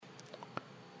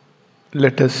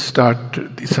Let us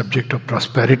start the subject of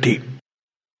prosperity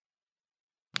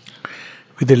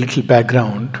with a little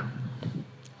background.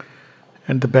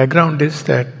 And the background is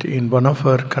that in one of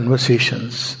her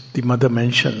conversations, the mother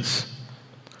mentions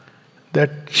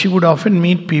that she would often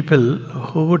meet people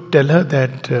who would tell her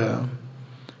that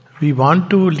we want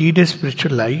to lead a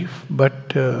spiritual life,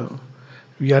 but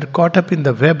we are caught up in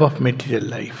the web of material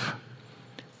life.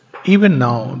 Even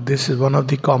now, this is one of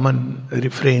the common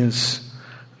refrains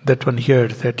that one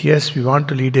hears, that yes, we want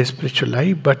to lead a spiritual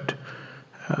life, but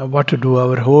what to do?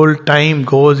 Our whole time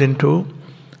goes into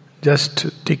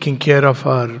just taking care of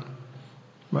our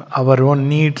own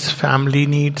needs, family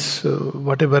needs,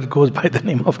 whatever goes by the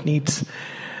name of needs.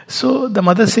 So the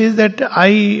mother says that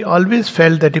I always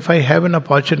felt that if I have an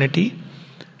opportunity,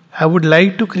 I would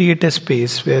like to create a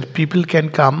space where people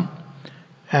can come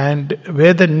and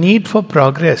where the need for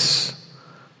progress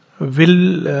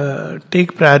will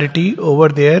take priority over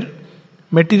their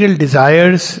material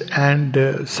desires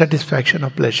and satisfaction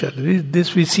of pleasure.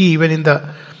 This we see even in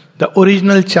the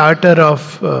original charter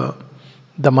of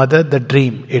the mother, the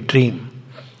dream, a dream.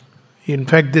 In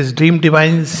fact, this Dream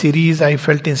Divine series, I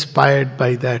felt inspired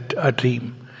by that, a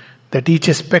dream. That each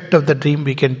aspect of the dream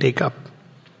we can take up.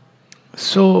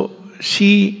 So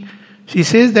she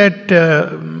says that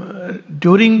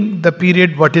during the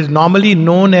period what is normally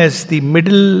known as the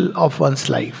middle of one's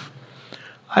life,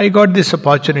 I got this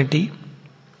opportunity.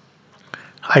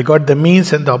 I got the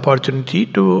means and the opportunity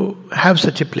to have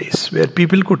such a place where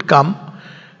people could come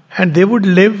and they would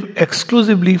live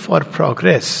exclusively for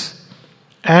progress,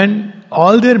 and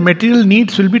all their material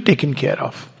needs will be taken care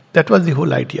of. That was the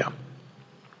whole idea.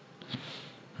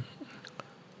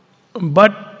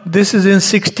 But this is in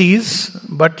 60s,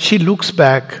 but she looks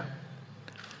back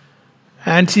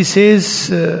and she says,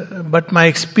 but my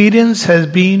experience has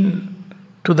been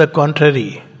to the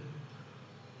contrary.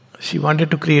 She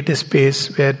wanted to create a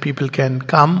space where people can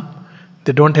come,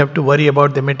 they don't have to worry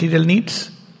about the material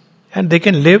needs, and they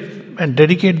can live and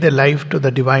dedicate their life to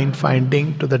the divine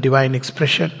finding, to the divine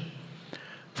expression,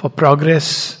 for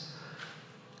progress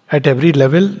at every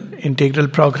level, integral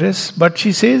progress. But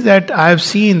she says that I have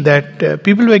seen that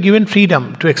people were given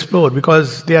freedom to explore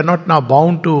because they are not now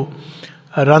bound to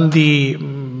run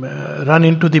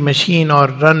into the machine or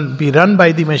be run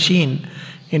by the machine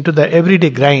into the everyday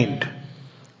grind.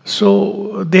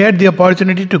 So they had the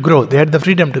opportunity to grow, they had the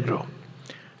freedom to grow.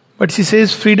 But she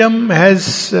says freedom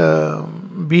has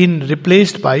been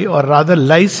replaced by, or rather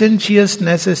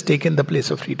licentiousness has taken the place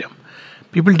of freedom.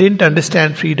 People didn't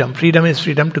understand freedom. Freedom is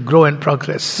freedom to grow and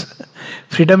progress.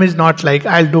 Freedom is not like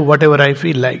I'll do whatever I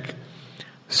feel like.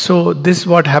 So this is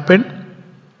what happened.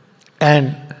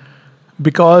 And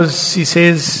because she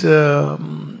says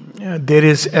there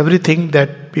is everything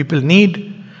that people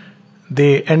need,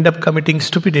 they end up committing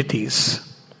stupidities.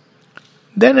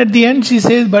 Then at the end she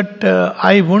says, but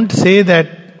I won't say that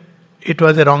it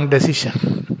was a wrong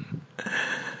decision.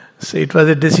 So it was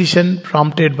a decision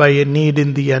prompted by a need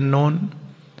in the unknown,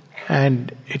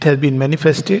 and it has been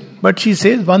manifested. But she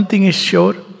says one thing is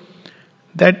sure,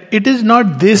 that it is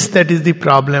not this that is the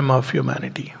problem of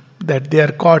humanity, that they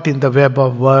are caught in the web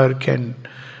of work and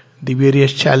the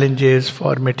various challenges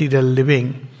for material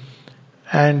living.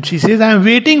 And she says, I am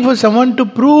waiting for someone to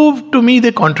prove to me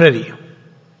the contrary.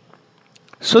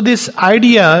 So this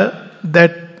idea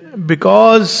that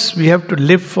because we have to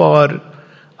live for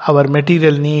our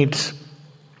material needs,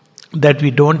 that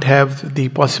we don't have the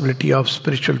possibility of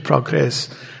spiritual progress,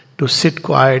 to sit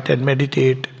quiet and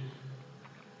meditate,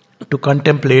 to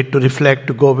contemplate, to reflect,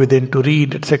 to go within, to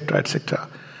read, etc., etc.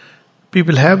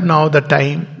 People have now the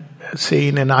time, say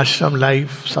in an ashram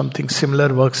life, something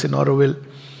similar works in Auroville.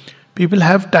 People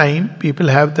have time, people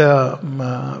have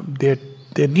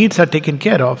their needs are taken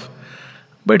care of.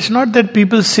 But it's not that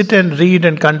people sit and read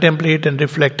and contemplate and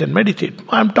reflect and meditate.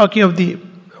 I'm talking of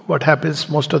what happens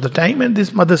most of the time, and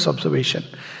this mother's observation.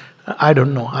 I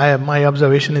don't know. My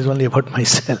observation is only about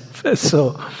myself.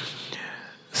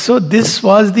 So this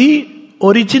was the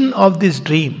origin of this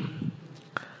dream.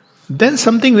 Then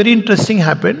something very interesting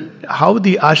happened. How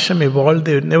the ashram evolved.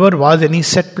 There never was any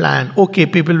set plan. Okay,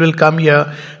 people will come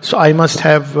here, so I must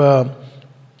have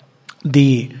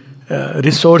the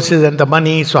resources and the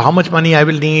money. So how much money I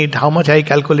will need, how much I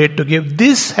calculate to give.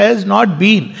 This has not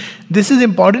been. This is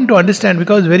important to understand,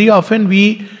 because very often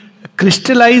we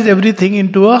crystallize everything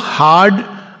into a hard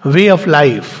way of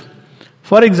life.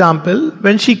 For example,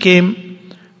 when she came,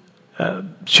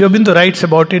 Sri Aurobindo writes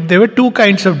about it, there were two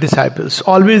kinds of disciples.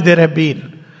 Always there have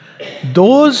been.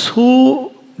 Those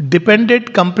who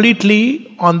depended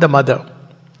completely on the mother.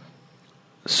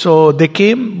 So they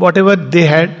came, whatever they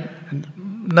had,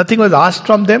 nothing was asked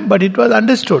from them, but it was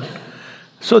understood.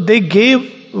 So they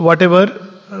gave whatever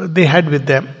they had with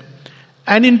them.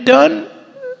 And in turn,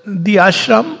 the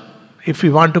ashram, if we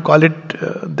want to call it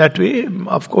that way,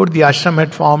 of course the ashram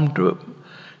had formed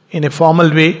in a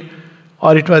formal way,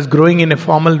 or it was growing in a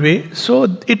formal way. So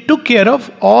it took care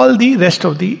of all the rest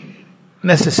of the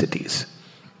necessities.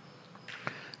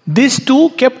 This too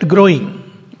kept growing,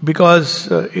 because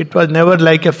it was never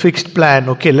like a fixed plan.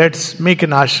 Okay, let's make an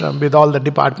ashram with all the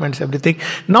departments, everything.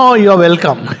 No, you are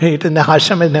welcome. The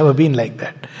ashram has never been like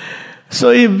that. So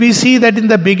if we see that in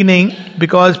the beginning,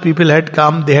 because people had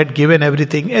come, they had given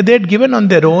everything. They had given on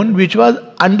their own, which was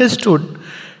understood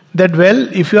that, well,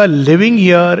 if you are living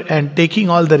here and taking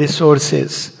all the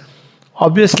resources,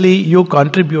 obviously you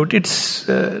contribute. It's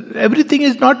everything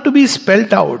is not to be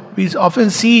spelt out. We often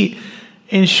see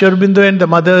in Sri Aurobindo and the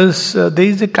mothers, there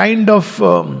is a kind of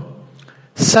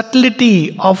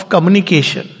subtlety of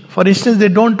communication. For instance, they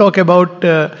don't talk about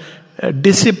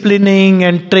disciplining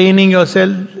and training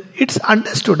yourself. It's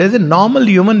understood as a normal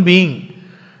human being.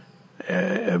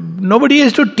 Nobody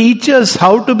has to teach us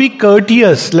how to be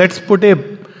courteous.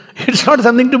 It's not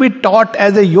something to be taught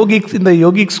as a yogic in the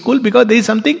yogic school, because there is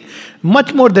something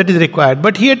much more that is required.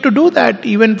 But he had to do that.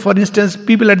 Even, for instance,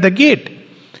 people at the gate.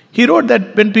 He wrote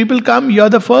that when people come, you are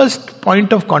the first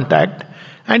point of contact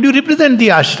and you represent the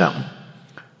ashram.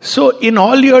 So in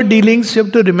all your dealings, you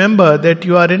have to remember that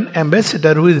you are an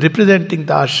ambassador who is representing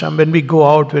the ashram. When we go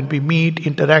out, when we meet,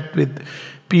 interact with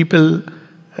people,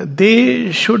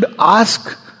 they should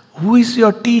ask, who is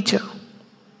your teacher?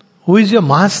 Who is your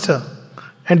master?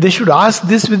 And they should ask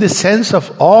this with a sense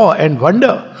of awe and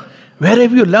wonder. Where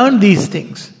have you learned these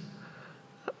things?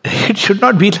 It should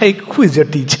not be like, who is your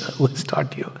teacher? Who has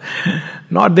taught you?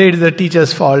 Not that it is the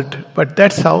teacher's fault, but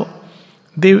that's how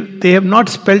they have not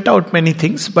spelt out many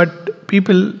things. But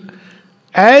people,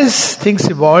 as things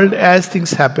evolved, as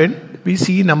things happened, we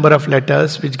see a number of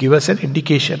letters which give us an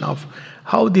indication of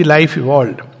how the life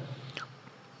evolved.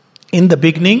 In the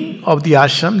beginning of the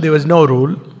ashram, there was no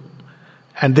rule.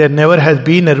 And there never has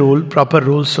been a rule, proper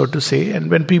rule, so to say. And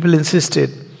when people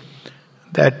insisted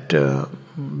that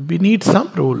we need some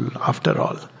rule after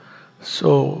all.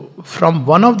 So from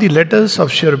one of the letters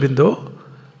of Sri Aurobindo,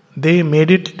 they made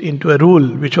it into a rule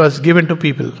which was given to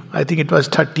people. I think it was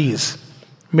 30s,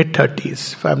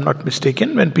 mid-30s, if I am not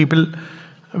mistaken, when people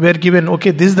were given,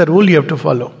 okay, this is the rule you have to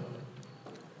follow.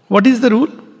 What is the rule?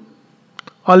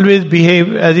 Always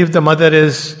behave as if the mother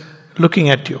is looking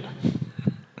at you.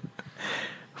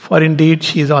 For indeed,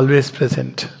 she is always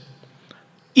present.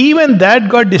 Even that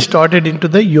got distorted into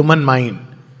the human mind.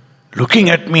 Looking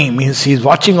at me means he is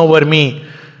watching over me.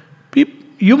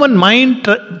 Human mind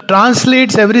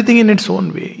translates everything in its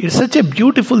own way. It's such a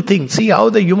beautiful thing. See how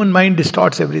the human mind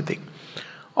distorts everything.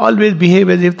 Always behave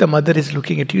as if the mother is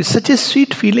looking at you. It's such a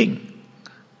sweet feeling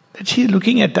that she is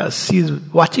looking at us. She is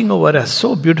watching over us.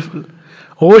 So beautiful.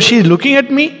 Oh, she is looking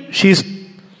at me. She is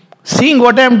seeing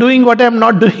what I am doing, what I am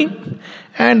not doing.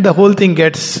 And the whole thing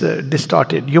gets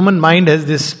distorted. Human mind has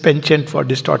this penchant for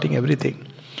distorting everything.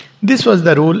 This was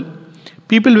the rule.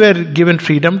 People were given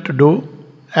freedom to do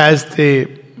as they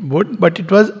would, but it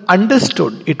was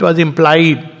understood, it was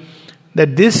implied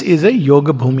that this is a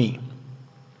yoga bhumi.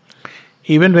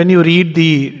 Even when you read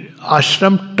the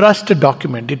ashram trust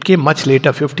document, it came much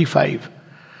later, 55.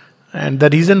 And the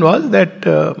reason was that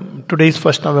today is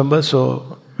 1st November,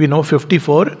 so we know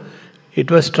 54,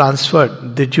 it was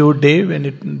transferred, the due day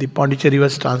when the Pondicherry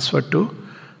was transferred to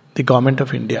the government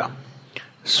of India.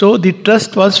 So the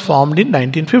trust was formed in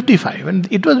 1955,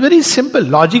 and it was very simple.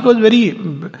 Logic was very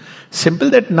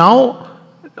simple, that now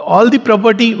all the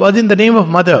property was in the name of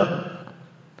mother.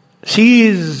 She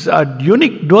is a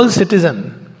unique dual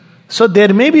citizen. So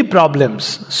there may be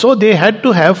problems. So they had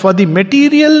to have, for the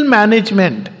material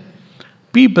management,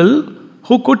 people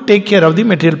who could take care of the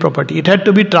material property. It had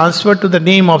to be transferred to the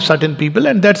name of certain people,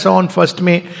 and that's how on 1st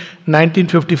May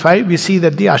 1955 we see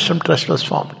that the ashram trust was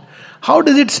formed. How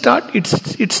does it start?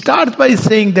 It starts by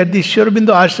saying that the Sri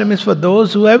Aurobindo ashram is for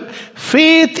those who have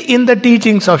faith in the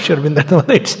teachings of Sri Aurobindo.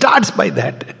 It starts by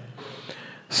that.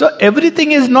 So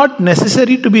everything is not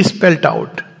necessary to be spelt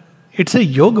out. It's a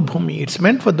yoga bhumi. It's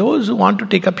meant for those who want to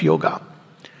take up yoga.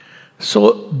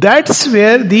 So that's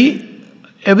where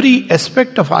every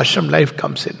aspect of ashram life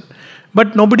comes in.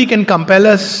 But nobody can compel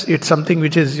us. It's something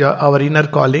which is our inner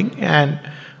calling, and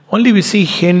only we see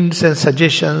hints and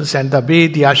suggestions and the way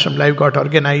the ashram life got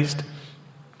organized.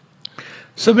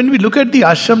 So when we look at the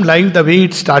ashram life, the way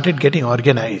it started getting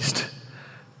organized,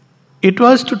 it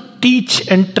was to teach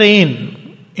and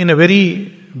train in a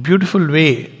very beautiful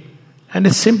way and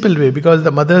a simple way, because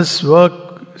the mother's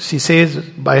work she says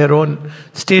by her own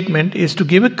statement, is to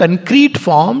give a concrete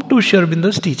form to Sri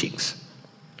Aurobindo's teachings.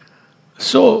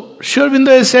 So, Sri Aurobindo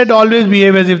has said, always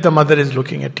behave as if the mother is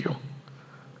looking at you.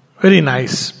 Very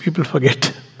nice. People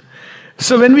forget.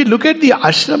 So, when we look at the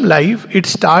ashram life, it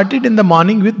started in the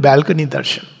morning with balcony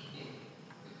darshan.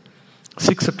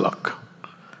 6 o'clock.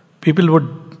 People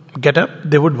would get up,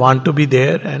 they would want to be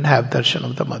there and have darshan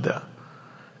of the mother.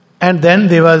 And then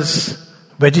there was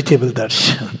vegetable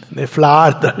darshan, the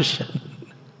flower darshan,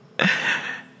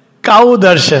 cow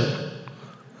darshan.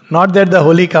 Not that the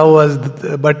holy cow was,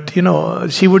 but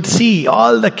she would see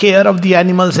all the care of the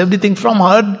animals, everything from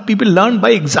her. People learned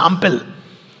by example.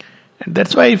 And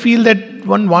that's why I feel that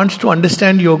one wants to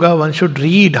understand yoga, one should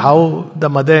read how the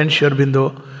mother and Sri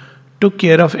Aurobindo took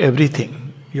care of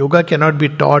everything. Yoga cannot be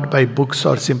taught by books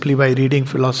or simply by reading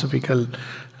philosophical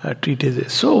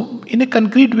treatises. So, in a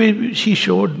concrete way, she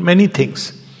showed many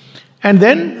things. And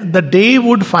then the day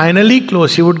would finally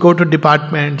close. She would go to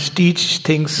departments, teach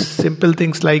things, simple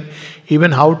things like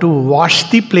even how to wash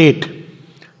the plate.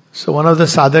 So, one of the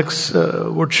sadhaks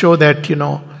would show that,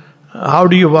 how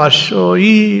do you wash? So,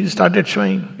 he started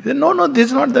showing. He said, no, this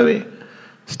is not the way.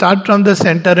 Start from the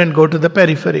center and go to the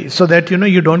periphery so that,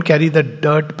 you don't carry the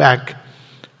dirt back.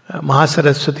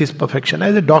 Mahasaraswati's perfection.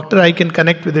 As a doctor, I can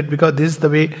connect with it because this is the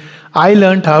way I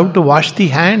learned how to wash the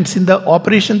hands in the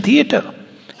operation theatre.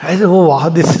 I said, oh wow,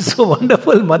 this is so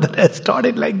wonderful. Mother has taught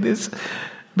it like this.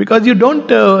 Because you don't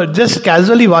just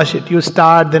casually wash it. You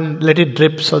start, then let it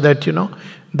drip so that,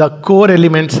 the core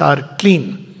elements are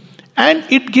clean. And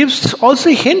it gives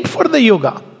also a hint for the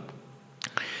yoga.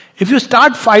 If you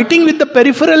start fighting with the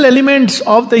peripheral elements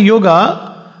of the yoga,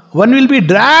 one will be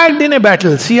dragged in a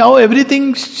battle. See how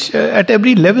everything, at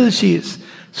every level she is.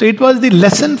 So it was the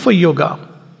lesson for yoga.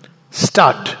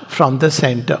 Start from the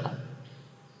center.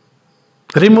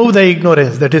 Remove the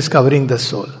ignorance that is covering the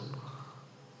soul.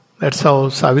 That's how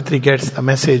Savitri gets the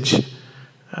message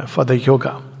for the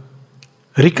yoga.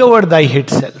 Recover thy hid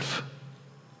self.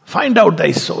 Find out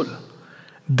thy soul.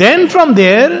 Then from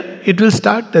there, it will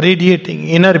start radiating,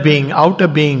 inner being, outer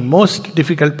being, most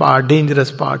difficult part, dangerous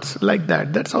parts, like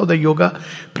that. That's how the yoga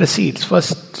proceeds.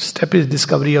 First step is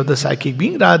discovery of the psychic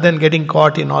being rather than getting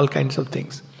caught in all kinds of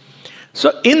things.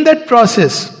 So in that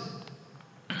process,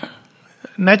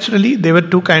 naturally, there were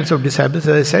two kinds of disciples,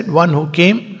 as I said. One who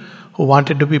came, who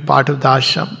wanted to be part of the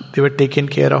ashram. They were taken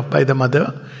care of by the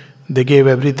mother. They gave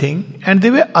everything. And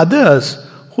there were others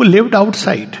who lived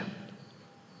outside.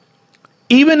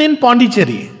 Even in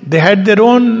Pondicherry, they had their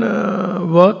own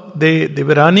work, they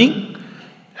were earning,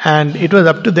 and it was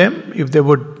up to them if they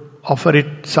would offer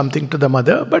it something to the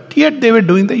mother, but yet they were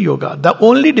doing the yoga. The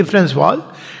only difference was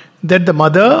that the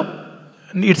mother,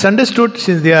 it's understood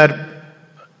since they are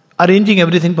arranging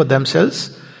everything for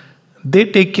themselves, they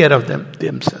take care of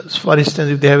themselves. For instance,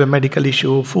 if they have a medical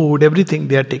issue, food, everything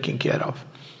they are taking care of.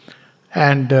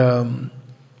 And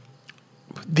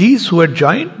these who had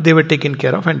joined, they were taken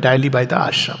care of entirely by the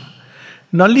ashram.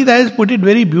 Nalita has put it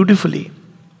very beautifully.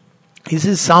 He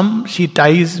says, some she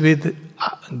ties with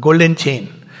golden chain.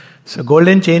 So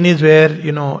golden chain is where,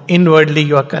 inwardly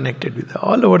you are connected with her.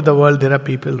 All over the world there are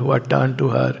people who are turned to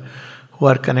her, who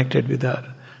are connected with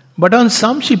her. But on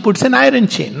some she puts an iron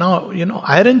chain. Now,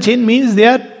 iron chain means they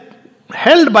are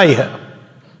held by her.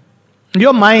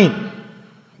 Your mind,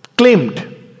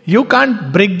 claimed. You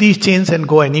can't break these chains and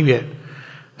go anywhere.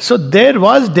 So there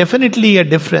was definitely a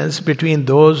difference between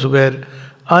those who were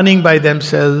earning by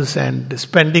themselves and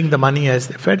spending the money as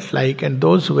they felt like, and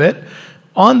those who were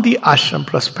on the ashram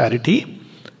prosperity.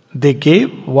 They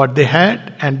gave what they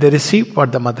had and they received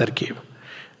what the mother gave.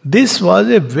 This was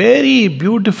a very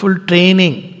beautiful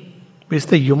training which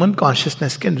the human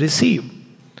consciousness can receive.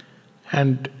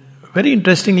 And very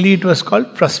interestingly, it was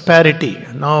called prosperity.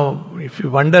 Now, if you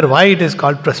wonder why it is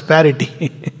called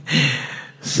prosperity,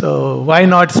 so why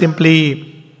not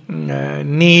simply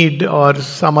need or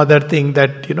some other thing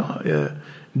that,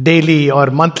 daily or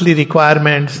monthly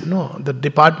requirements? No, the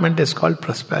department is called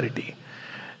prosperity.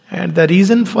 And the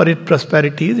reason for it,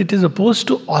 prosperity, is it is opposed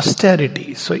to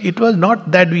austerity. So it was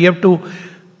not that we have to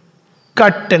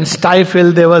cut and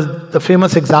stifle. There was the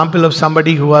famous example of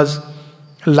somebody who was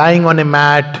lying on a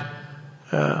mat,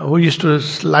 who used to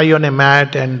lie on a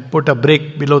mat and put a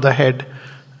brick below the head,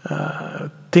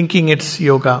 thinking it's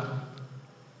yoga.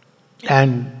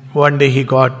 And one day he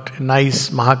got a nice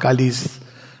Mahakali's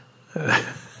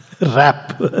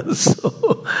wrap.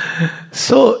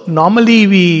 So normally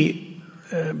we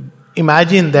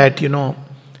imagine that,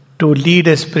 to lead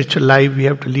a spiritual life, we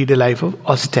have to lead a life of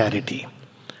austerity.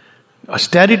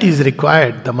 Austerity is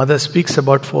required. The mother speaks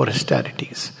about 4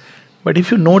 austerities. But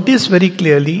if you notice very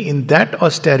clearly, in that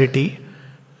austerity,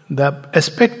 the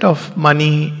aspect of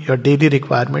money, your daily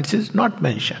requirements is not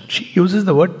mentioned. She uses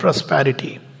the word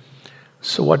prosperity.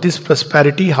 So what is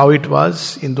prosperity? How it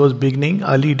was in those beginning,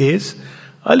 early days?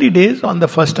 Early days, on the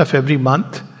first of every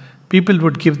month, people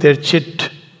would give their chit.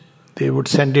 They would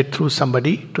send it through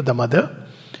somebody to the mother,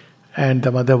 and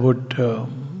the mother would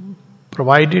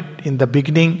provide it. In the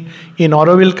beginning, in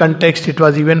Auroville context, it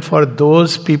was even for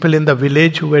those people in the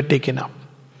village who were taken up.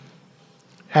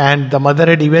 And the mother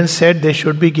had even said they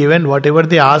should be given whatever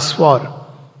they asked for.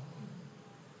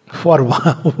 For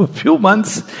a few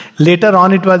months later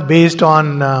on, it was based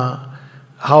on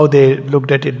how they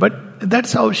looked at it. But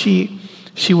that's how she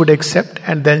would accept,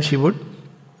 and then she would,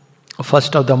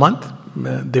 first of the month,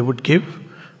 they would give.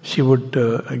 She would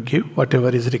give whatever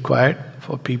is required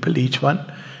for people, each one.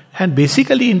 And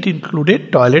basically it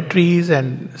included toiletries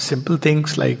and simple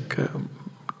things like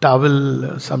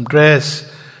towel, some dress,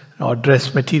 or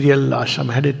dress material.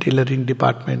 Ashram had a tailoring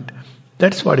department.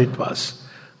 That's what it was.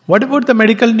 What about the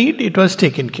medical need? It was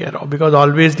taken care of, because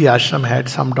always the ashram had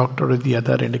some doctor or the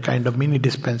other and a kind of mini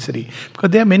dispensary.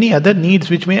 Because there are many other needs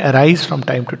which may arise from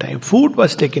time to time. Food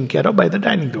was taken care of by the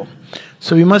dining room.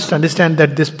 So we must understand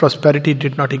that this prosperity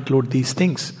did not include these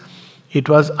things. It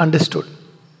was understood.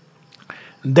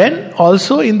 Then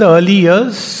also in the early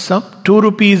years, some 2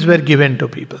 rupees were given to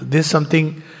people. This is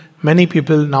something many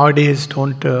people nowadays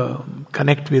don't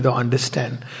connect with or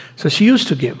understand. So she used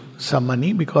to give some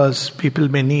money because people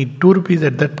may need 2 rupees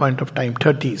at that point of time,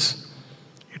 30s.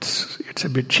 It's a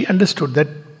bit, she understood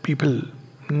that people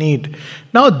need.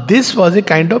 Now this was a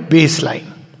kind of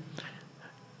baseline.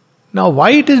 Now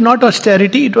why it is not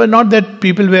austerity? It was not that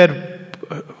people were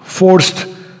forced,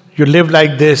 you live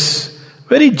like this.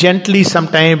 Very gently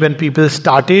sometime when people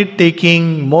started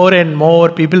taking more and more,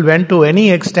 people went to any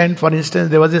extent. For instance,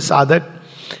 there was a sadhak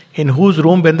in whose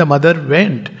room when the mother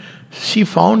went, she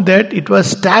found that it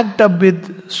was stacked up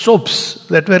with soaps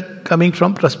that were coming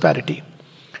from prosperity.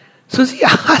 So she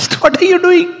asked, what are you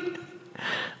doing?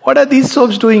 What are these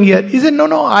soaps doing here? He said,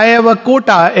 no, I have a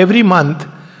quota every month.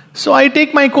 So I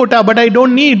take my quota, but I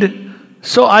don't need.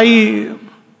 So I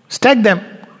stack them.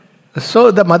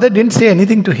 So the mother didn't say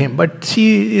anything to him, but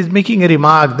she is making a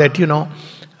remark that,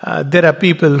 there are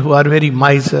people who are very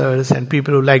misers and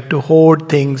people who like to hoard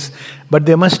things, but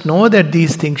they must know that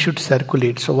these things should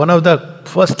circulate. So one of the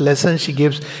first lessons she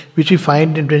gives, which we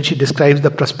find when she describes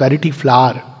the prosperity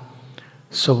flower.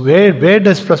 So where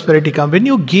does prosperity come? When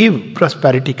you give,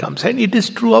 prosperity comes. And it is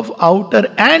true of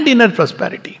outer and inner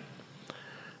prosperity.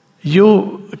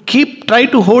 You try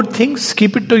to hoard things,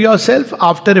 keep it to yourself.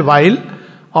 After a while,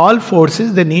 all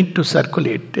forces, they need to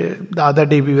circulate. The other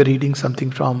day we were reading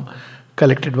something from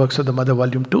Collected Works of the Mother,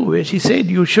 Volume 2, where she said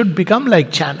you should become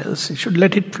like channels, you should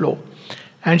let it flow.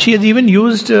 And she has even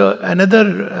used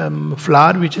another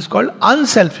flower which is called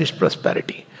unselfish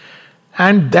prosperity.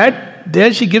 And that,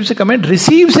 there she gives a comment,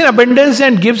 receives in abundance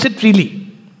and gives it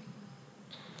freely.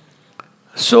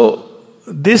 So,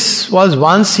 this was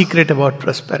one secret about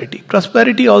prosperity.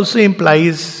 Prosperity also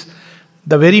implies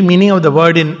the very meaning of the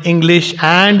word in English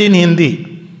and in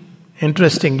Hindi,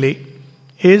 interestingly,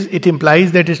 is it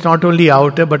implies that it's not only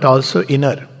outer but also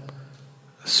inner.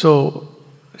 So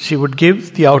she would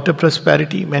give the outer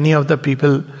prosperity. Many of the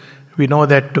people we know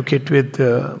that took it with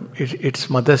its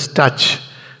mother's touch.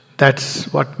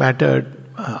 That's what mattered.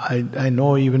 I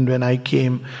know even when I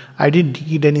came, I didn't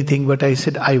need anything, but I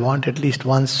said I want at least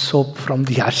one soap from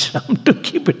the ashram to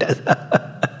keep it as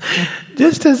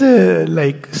just as a,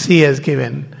 like she has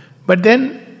given. But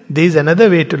then there is another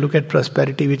way to look at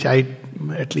prosperity, which I,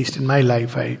 at least in my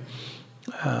life, I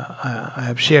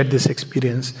have shared this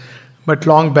experience. But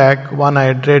long back, one I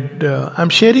had read, I'm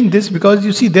sharing this because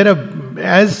you see, there are,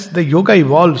 as the yoga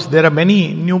evolves, there are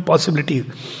many new possibilities.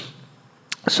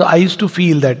 So I used to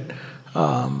feel that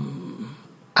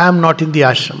I'm not in the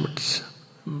ashram.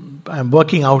 I'm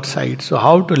working outside. So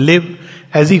how to live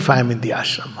as if I'm in the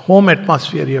ashram? Home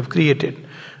atmosphere you have created.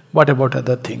 What about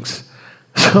other things?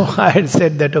 So I had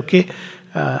said that, okay,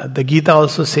 the Gita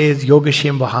also says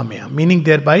Yogashem Vahamya, meaning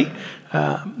thereby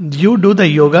you do the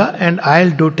yoga and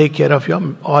I'll take care of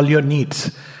all your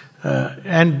needs.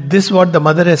 And this is what the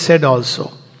mother has said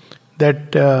also.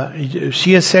 That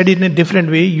she has said in a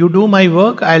different way, you do my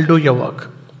work, I'll do your work.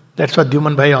 That's what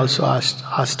Dyuman Bhai also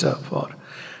asked her for.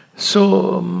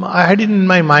 So I had it in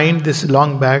my mind this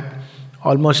long back,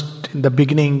 almost in the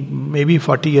beginning, maybe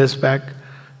 40 years back,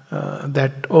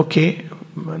 that okay,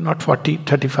 not 40,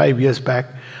 35 years back,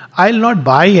 I'll not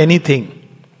buy anything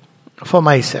for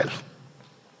myself.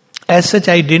 As such,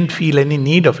 I didn't feel any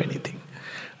need of anything.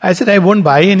 I said, I won't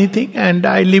buy anything and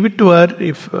I leave it to her.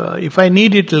 If I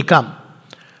need it, it'll come.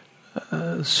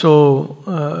 So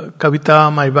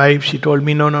Kavita, my wife, she told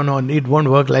me, no, it won't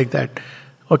work like that.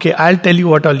 Okay, I'll tell you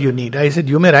what all you need. I said,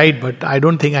 you may write, but I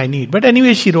don't think I need. But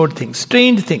anyway, she wrote things,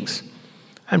 strange things.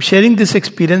 I'm sharing this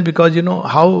experience because you know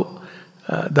how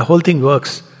the whole thing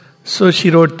works. So she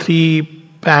wrote 3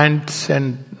 pants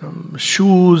and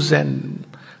shoes and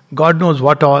God knows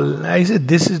what all. I said,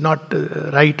 this is not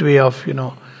the right way of,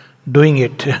 doing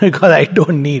it because I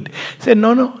don't need. He said,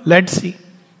 no, let's see.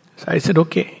 So I said,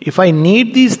 okay, if I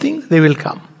need these things, they will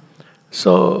come.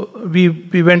 So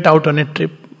we went out on a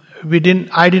trip.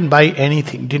 I didn't buy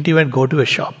anything, didn't even go to a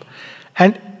shop.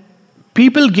 And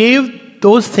people gave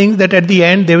those things that at the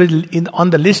end, there was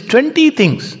on the list 20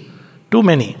 things, too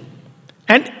many.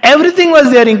 And everything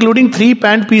was there, including 3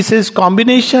 pant pieces,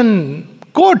 combination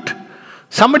coat.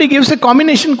 Somebody gives a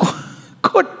combination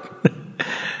coat.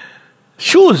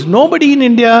 Shoes. Nobody in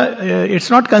India, it's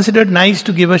not considered nice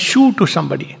to give a shoe to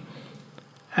somebody.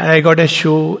 And I got a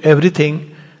shoe,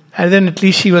 everything. And then at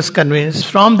least she was convinced.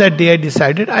 From that day I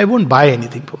decided I won't buy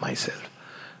anything for myself.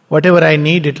 Whatever I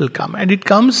need, it will come. And it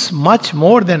comes much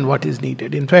more than what is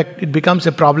needed. In fact, it becomes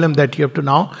a problem that you have to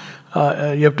now,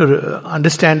 you have to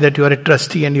understand that you are a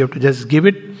trustee and you have to just give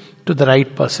it to the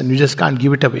right person. You just can't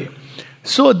give it away.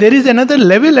 So there is another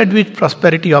level at which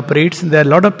prosperity operates. And there are a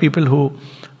lot of people who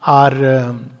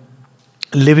are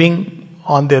living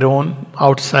on their own,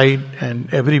 outside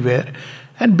and everywhere.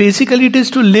 And basically it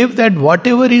is to live that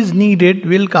whatever is needed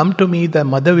will come to me, the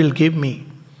mother will give me.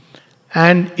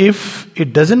 And if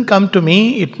it doesn't come to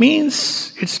me, it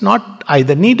means it's not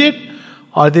either needed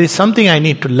or there is something I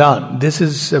need to learn. This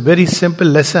is a very simple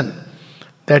lesson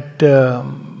that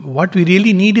what we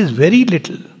really need is very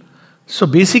little. So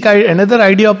another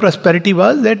idea of prosperity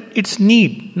was that it's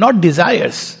need, not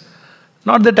desires.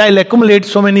 Not that I'll accumulate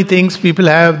so many things people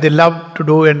have, they love to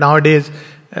do, and nowadays,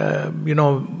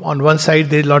 on one side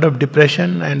there's a lot of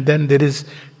depression, and then there is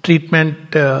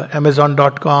treatment,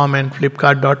 Amazon.com and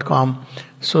Flipkart.com.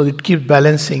 So it keeps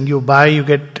balancing. You buy, you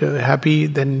get happy,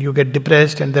 then you get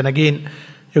depressed, and then again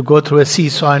you go through a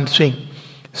seesaw and swing.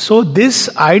 So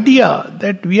this idea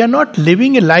that we are not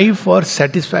living a life for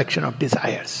satisfaction of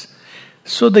desires.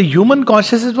 So the human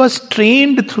consciousness was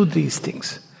trained through these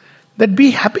things. That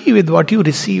be happy with what you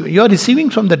receive. You are receiving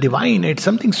from the divine. It's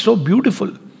something so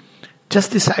beautiful.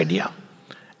 Just this idea.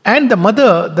 And the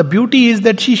mother, the beauty is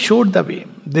that she showed the way.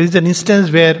 There is an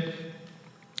instance where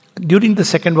during the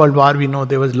Second World War, we know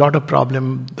there was a lot of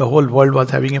problem. The whole world was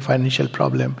having a financial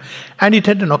problem. And it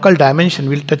had an occult dimension.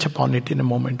 We'll touch upon it in a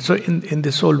moment. So in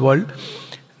this whole world,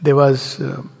 there was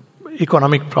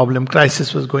economic problem.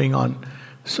 Crisis was going on.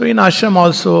 So in ashram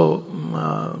also,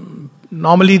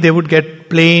 normally they would get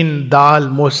plain dal,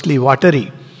 mostly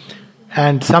watery.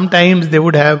 And sometimes they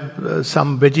would have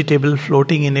some vegetable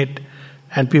floating in it.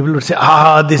 And people would say,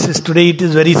 today it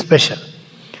is very special.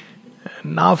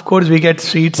 Now of course we get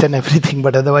sweets and everything,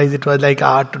 but otherwise it was like,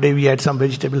 today we had some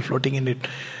vegetable floating in it.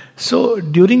 So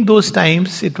during those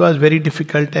times it was very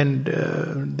difficult, and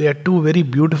there are 2 very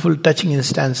beautiful touching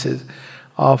instances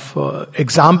of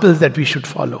examples that we should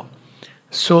follow.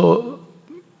 So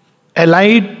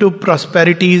allied to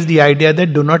prosperity is the idea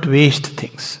that do not waste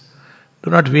things.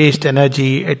 Do not waste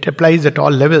energy. It applies at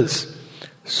all levels.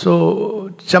 So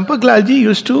Champaklalji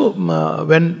used to,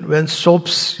 when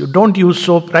soaps, you don't use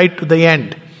soap right to the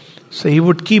end. So he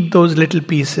would keep those little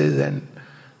pieces, and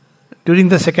during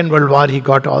the Second World War he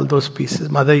got all those pieces.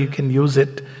 Mother, you can use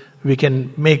it. We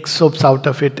can make soaps out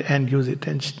of it and use it.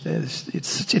 And it's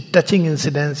such a touching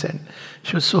incident, and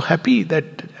she was so happy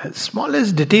that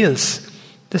smallest details,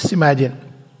 just imagine.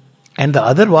 And the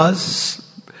other was,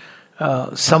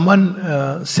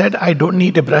 someone said, I don't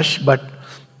need a brush, but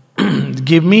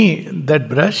give me that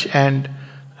brush, and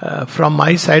from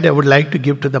my side I would like to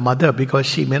give to the mother because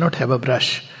she may not have a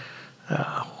brush.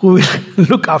 Who will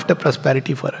look after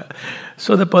prosperity for her?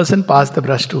 So the person passed the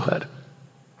brush to her,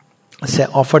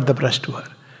 offered the brush to her.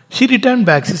 She returned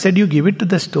back. She said, you give it to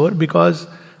the store because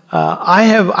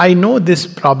I know this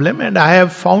problem and I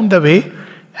have found the way,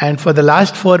 and for the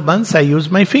last 4 months I use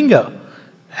my finger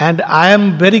and I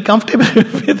am very comfortable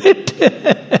with it.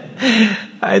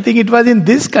 I think it was in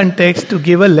this context to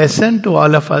give a lesson to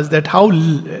all of us that how,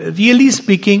 really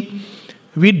speaking,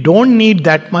 we don't need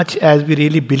that much as we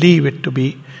really believe it to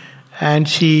be. And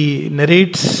she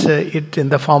narrates it in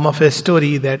the form of a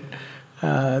story that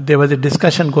there was a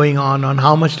discussion going on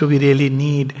how much do we really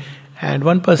need. And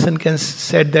one person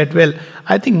said that, well,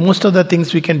 I think most of the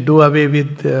things we can do away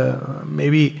with,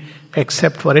 maybe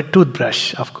except for a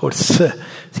toothbrush, of course.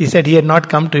 He said he had not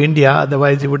come to India,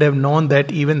 otherwise he would have known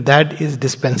that even that is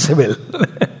dispensable.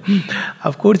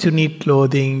 Of course you need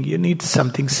clothing, you need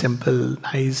something simple,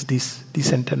 nice,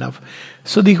 decent enough.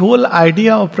 So the whole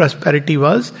idea of prosperity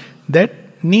was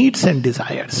that needs and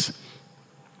desires.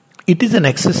 It is an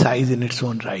exercise in its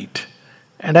own right.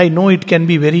 And I know it can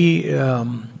be very,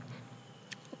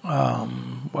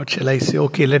 what shall I say?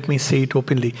 Okay, let me say it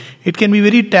openly. It can be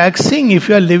very taxing if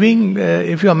you are living,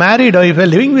 if you are married or if you are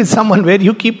living with someone where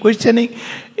you keep questioning,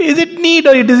 is it need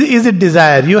or is it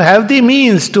desire? You have the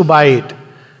means to buy it,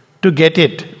 to get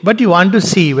it, but you want to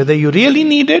see whether you really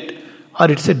need it or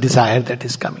it's a desire that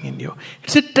is coming in you.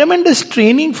 It's a tremendous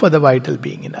training for the vital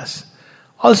being in us.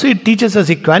 Also, it teaches us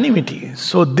equanimity.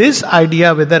 So this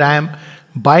idea whether I am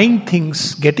buying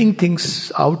things, getting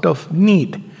things out of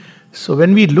need. So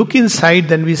when we look inside,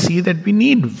 then we see that we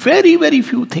need very, very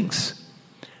few things.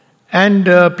 And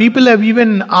people have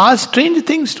even asked strange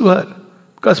things to her.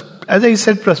 Because as I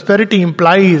said, prosperity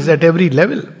implies at every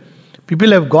level.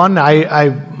 People have gone,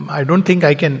 I don't think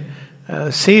I can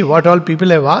say what all people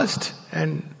have asked.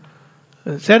 And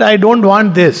said, I don't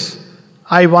want this.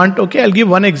 I want, okay, I'll give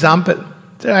one example.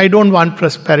 I don't want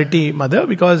prosperity, mother,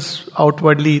 because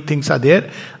outwardly things are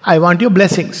there. I want your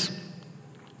blessings.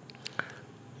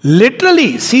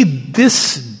 Literally, see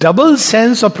this double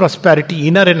sense of prosperity,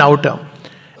 inner and outer.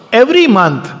 Every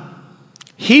month,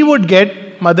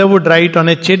 mother would write on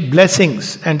a chit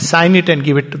blessings and sign it and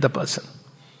give it to the person.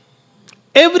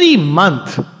 Every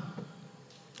month.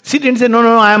 She didn't say,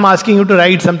 no, I am asking you to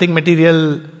write something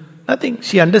material. Nothing.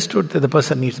 She understood that the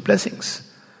person needs blessings.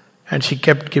 And she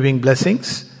kept giving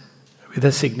blessings with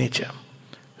her signature.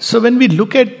 So when we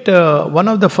look at one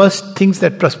of the first things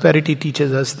that prosperity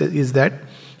teaches us is that,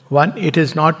 one, it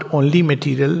is not only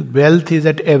material, wealth is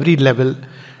at every level.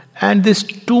 And this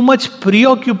too much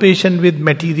preoccupation with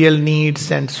material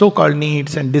needs and so-called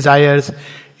needs and desires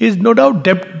is no doubt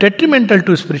detrimental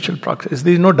to spiritual progress.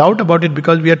 There is no doubt about it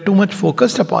because we are too much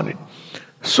focused upon it.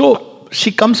 So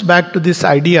she comes back to this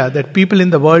idea that people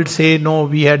in the world say, no,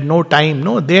 we had no time.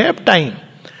 No, they have time.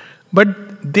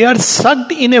 But they are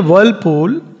sucked in a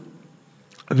whirlpool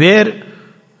where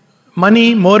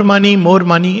money,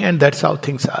 and that's how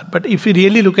things are. But if we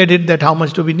really look at it, that how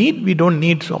much do we need? We don't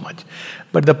need so much.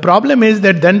 But the problem is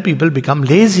that then people become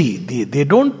lazy. They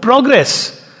don't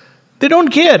progress. They don't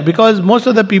care because most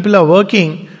of the people are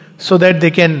working so that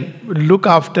they can look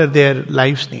after their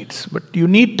life's needs. But you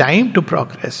need time to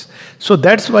progress. So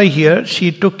that's why here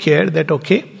she took care that,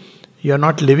 okay, you're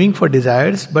not living for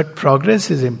desires, but progress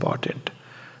is important.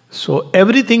 So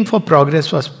everything for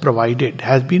progress was provided,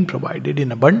 has been provided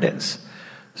in abundance.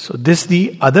 So this is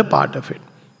the other part of it.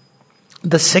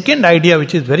 The second idea,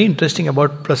 which is very interesting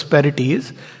about prosperity,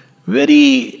 is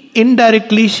very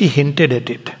indirectly she hinted at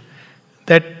it.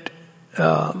 That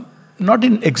not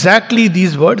in exactly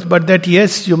these words, but that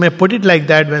yes, you may put it like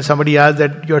that when somebody asks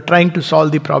that you're trying to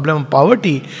solve the problem of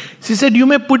poverty. She said, you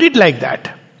may put it like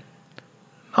that.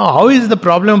 Now, how is the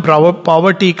problem of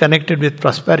poverty connected with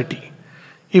prosperity?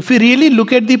 If we really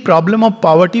look at the problem of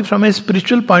poverty from a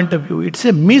spiritual point of view, it's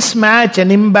a mismatch,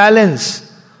 an imbalance.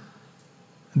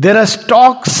 There are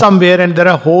stocks somewhere and there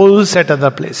are holes at other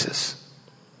places.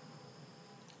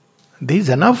 There is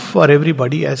enough for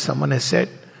everybody, as someone has said.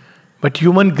 But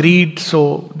human greed,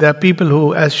 so there are people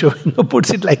who, as Shobhino puts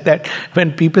it like that,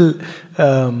 when people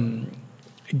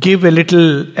give a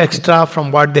little extra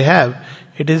from what they have,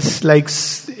 it is like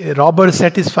a robber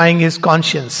satisfying his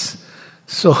conscience.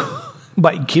 So,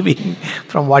 by giving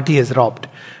from what he has robbed.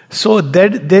 So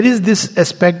there is this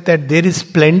aspect that there is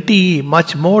plenty,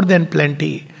 much more than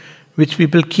plenty, which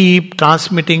people keep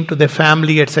transmitting to their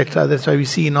family, etc. That's why we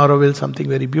see in Auroville something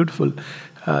very beautiful.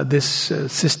 This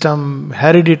system,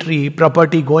 hereditary,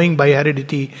 property going by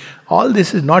heredity, all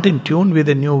this is not in tune with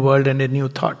a new world and a new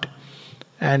thought.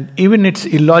 And even it's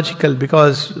illogical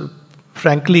because,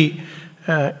 frankly,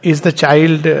 is the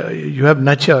child you have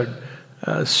nurtured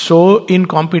so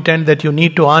incompetent that you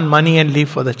need to earn money and live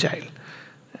for the child?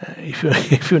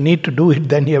 If you need to do it,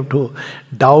 then you have to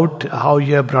doubt how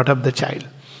you have brought up the child.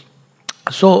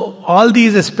 So all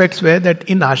these aspects were that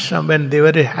in ashram, when there were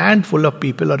a handful of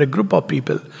people or a group of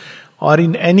people, or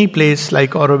in any place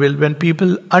like Auroville, when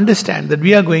people understand that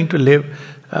we are going to live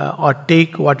or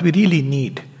take what we really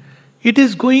need, it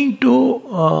is going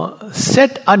to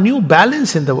set a new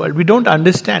balance in the world. We don't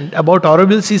understand. About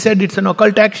Auroville, she said it's an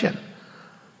occult action.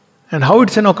 And how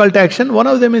it's an occult action? One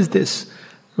of them is this.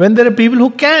 When there are people who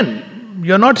can,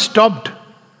 you're not stopped.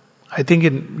 I think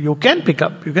you can pick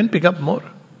up more.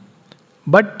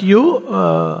 but you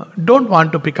don't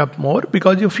want to pick up more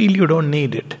because you feel you don't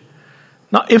need it.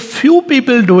 Now, if few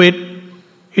people do it,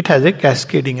 it has a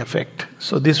cascading effect.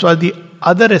 So this was the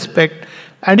other aspect.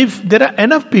 And if there are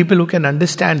enough people who can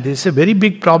understand this, a very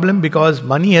big problem, because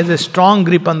money has a strong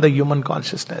grip on the human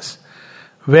consciousness.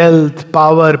 Wealth,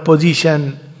 power,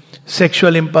 position,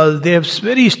 sexual impulse, they have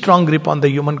very strong grip on the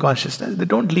human consciousness. They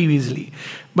don't leave easily.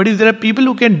 But if there are people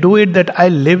who can do it, that I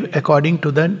live according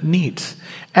to the needs.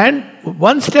 And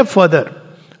one step further,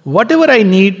 whatever I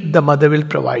need, the mother will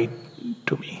provide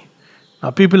to me. Now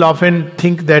people often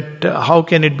think that how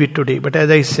can it be today? But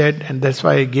as I said, and that's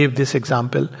why I gave this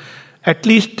example, at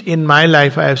least in my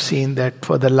life I have seen that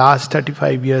for the last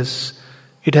 35 years,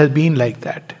 it has been like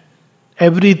that.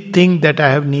 Everything that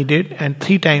I have needed and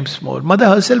 3 times more. Mother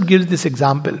herself gives this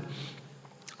example.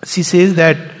 She says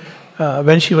that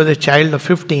when she was a child of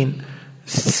 15,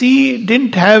 she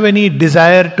didn't have any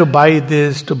desire to buy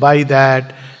this, to buy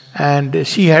that, and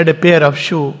she had a pair of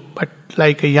shoes, but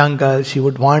like a young girl, she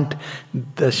would want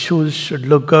the shoes should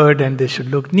look good and they should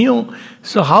look new.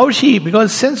 So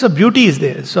because sense of beauty is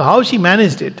there, so how she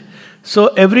managed it? So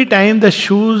every time the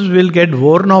shoes will get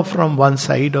worn off from one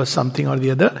side or something or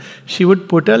the other, she would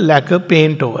put a lacquer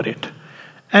paint over it.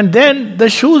 And then the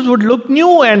shoes would look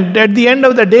new, and at the end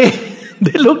of the day,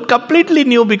 they looked completely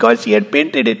new because she had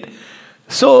painted it.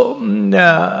 So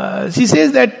she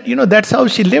says that, that's how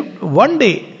she lived. One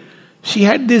day, she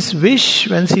had this wish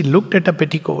when she looked at a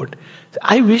petticoat.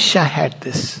 I wish I had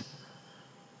this.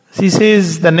 She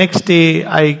says the next day,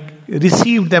 I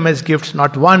received them as gifts,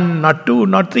 not 1, not 2,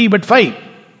 not 3, but 5.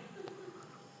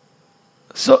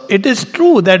 So it is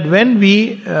true that when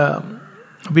we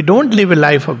don't live a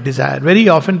life of desire, very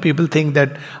often people think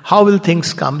that how will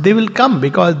things come? They will come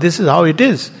because this is how it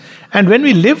is. And when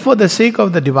we live for the sake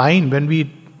of the divine, when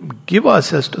we give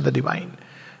ourselves to the divine,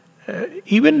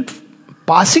 even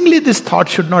passingly this thought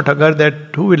should not occur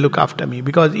that who will look after me,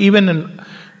 because even a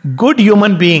good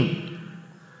human being,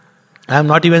 I am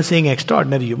not even saying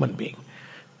extraordinary human being,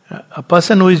 a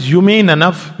person who is humane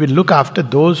enough will look after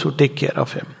those who take care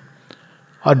of him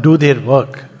or do their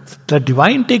work. The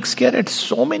divine takes care at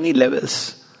so many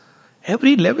levels,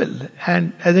 every level.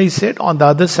 And as I said, on the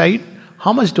other side,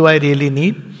 how much do I really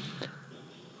need?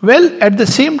 Well, at the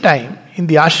same time, in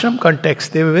the ashram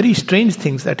context, there were very strange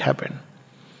things that happened.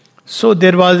 So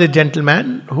there was a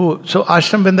gentleman so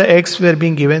ashram, when the eggs were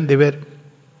being given, they were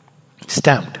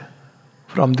stamped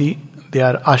from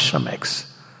their ashram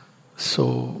eggs.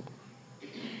 So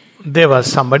there was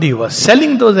somebody who was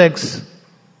selling those eggs.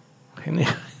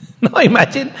 Now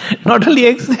imagine, not only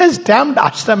eggs, they have stamped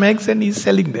ashram eggs and he's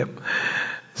selling them.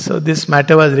 So this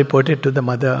matter was reported to the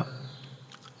mother.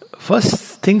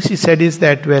 First thing she said is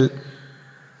that, well,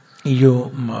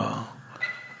 you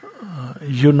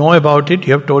know about it,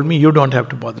 you have told me, you don't have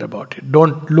to bother about it.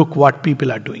 Don't look what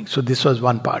people are doing. So this was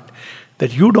one part.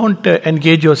 That you don't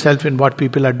engage yourself in what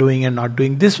people are doing and not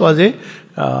doing. This was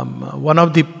one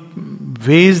of the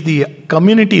ways the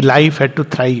community life had to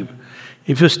thrive.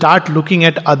 If you start looking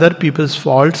at other people's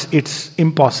faults, it's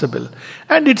impossible.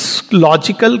 And it's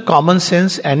logical, common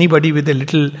sense. Anybody with a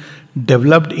little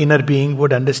developed inner being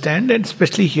would understand. And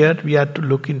especially here, we have to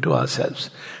look into ourselves.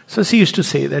 So she used to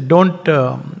say that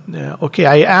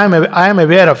I am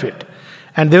aware of it.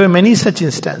 And there were many such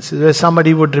instances where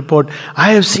somebody would report,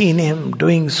 I have seen him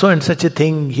doing so and such a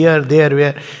thing here, there,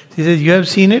 where. She says, you have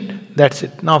seen it? That's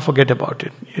it. Now forget about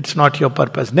it. It's not your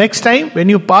purpose. Next time, when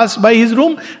you pass by his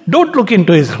room, don't look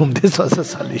into his room. This was a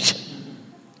solution.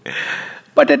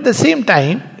 But at the same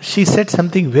time, she said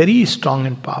something very strong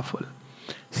and powerful.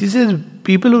 She says,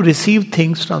 people who receive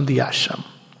things from the ashram,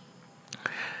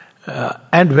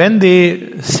 and when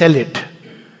they sell it,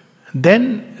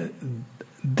 then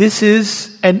this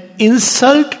is an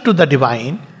insult to the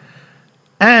divine,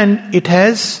 and it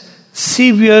has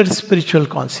severe spiritual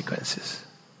consequences.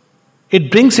 It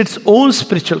brings its own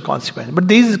spiritual consequences. But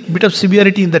there is a bit of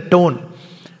severity in the tone.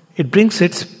 It brings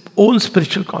its own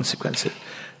spiritual consequences.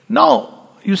 Now,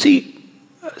 you see,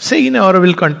 say in an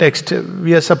Auroville context,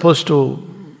 we are supposed to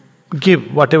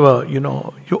give whatever,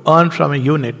 you earn from a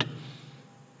unit.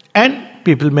 And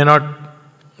people may not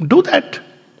do that.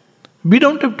 We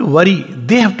don't have to worry.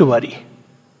 They have to worry.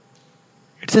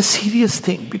 It's a serious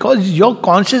thing because your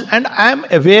conscious, and I am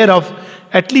aware of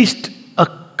at least a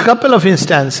couple of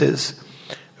instances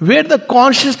where the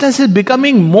consciousness is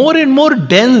becoming more and more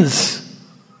dense.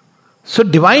 So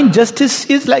divine justice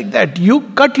is like that. You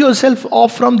cut yourself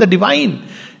off from the divine.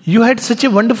 You had such a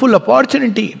wonderful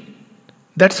opportunity.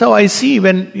 That's how I see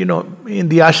when, in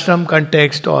the ashram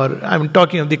context, or I'm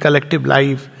talking of the collective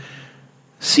life,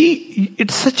 See,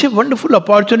 it's such a wonderful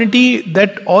opportunity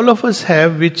that all of us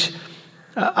have, which,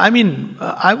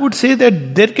 I would say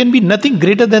that there can be nothing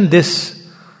greater than this.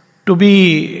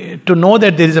 To know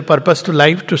that there is a purpose to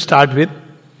life to start with,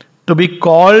 to be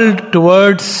called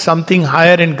towards something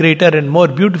higher and greater and more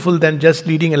beautiful than just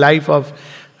leading a life of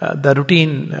the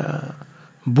routine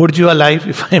bourgeois life,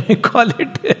 if I may call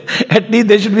it. At least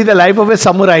there should be the life of a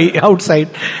samurai outside.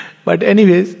 But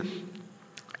anyways,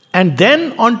 and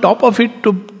then on top of it,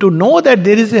 to know that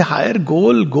there is a higher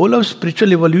goal of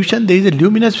spiritual evolution, there is a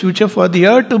luminous future for the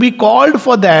earth, to be called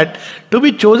for that, to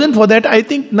be chosen for that, I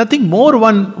think nothing more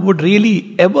one would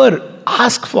really ever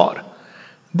ask for.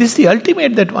 This is the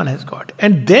ultimate that one has got.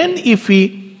 And then if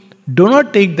we do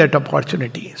not take that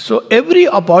opportunity, so every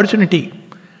opportunity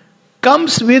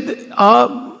comes with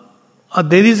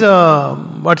there is a,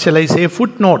 what shall I say,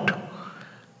 footnote.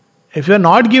 If you are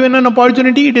not given an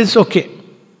opportunity, it is okay.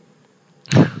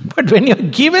 But when you are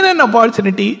given an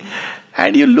opportunity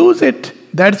and you lose it,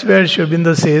 that's where Sri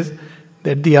Aurobindo says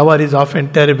that the hour is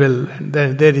often terrible. And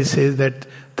then there he says that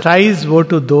thrice woe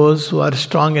to those who are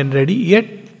strong and ready, yet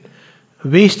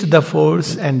waste the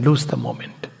force and lose the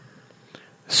moment.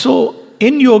 So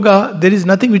in yoga, there is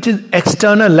nothing which is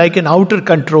external, like an outer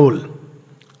control.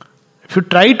 If you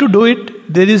try to do it,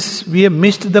 we have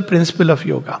missed the principle of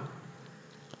yoga.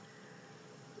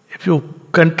 If you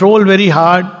control very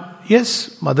hard,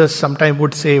 yes, mothers sometimes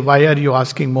would say, why are you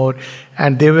asking more?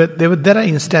 And there are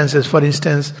instances, for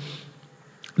instance,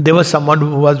 there was someone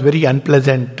who was very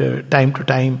unpleasant time to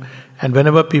time, and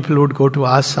whenever people would go to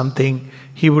ask something,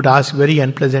 he would ask very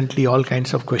unpleasantly all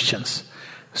kinds of questions.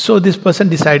 So this person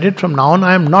decided, from now on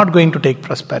I am not going to take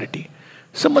prosperity.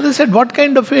 So mother said, what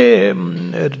kind of a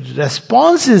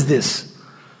response is this?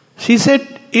 She said,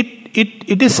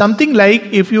 it is something like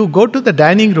if you go to the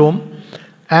dining room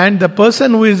and the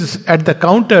person who is at the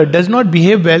counter does not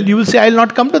behave well, you will say, I will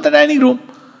not come to the dining room.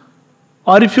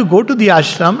 Or if you go to the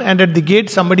ashram and at the gate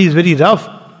somebody is very rough.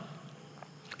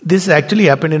 This actually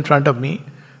happened in front of me.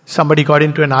 Somebody got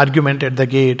into an argument at the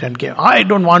gate and came, I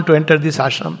don't want to enter this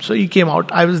ashram. So he came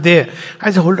out, I was there.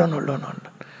 I said, hold on.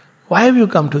 Why have you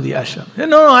come to the ashram? He said,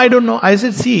 no, I don't know. I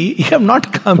said, see, you have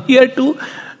not come here to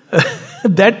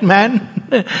that man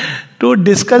to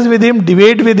discuss with him,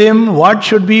 debate with him, what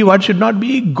should be, what should not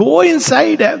be. Go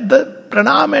inside, have the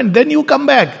pranam, and then you come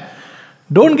back.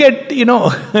 Don't get,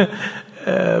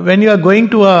 when you are going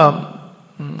to a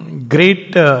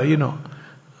great,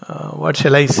 what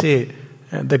shall I say,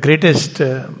 the greatest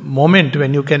moment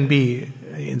when you can be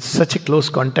in such a close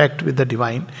contact with the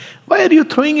divine, why are you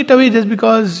throwing it away just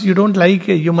because you don't like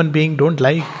a human being, don't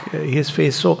like his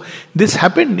face? So this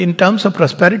happened in terms of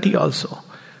prosperity also.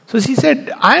 So she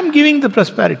said, I am giving the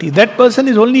prosperity. That person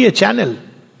is only a channel.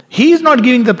 He is not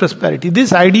giving the prosperity.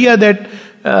 This idea that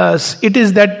it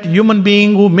is that human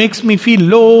being who makes me feel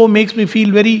low, makes me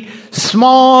feel very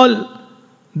small,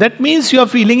 that means you are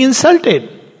feeling insulted.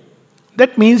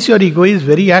 That means your ego is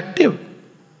very active.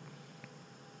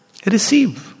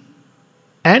 Receive.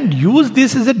 And use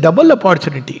this as a double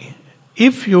opportunity.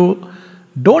 If you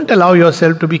don't allow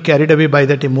yourself to be carried away by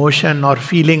that emotion or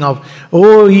feeling of,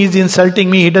 oh, he is insulting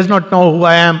me, he does not know who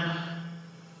I am.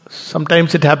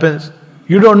 Sometimes it happens.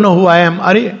 You don't know who I am.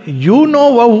 You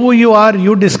know who you are,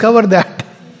 you discover that.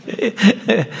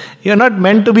 You're not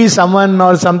meant to be someone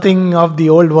or something of the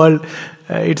old world.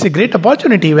 It's a great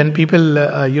opportunity when people,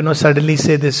 suddenly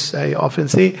say this. I often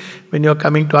say, when you're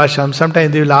coming to ashram,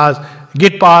 sometimes they will ask,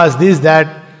 get past this,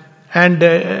 that. And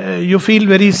you feel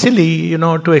very silly,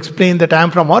 to explain that I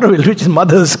am from Auroville, which is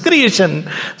mother's creation.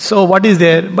 So what is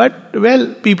there? But,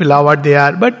 well, people are what they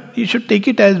are. But you should take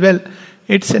it as, well,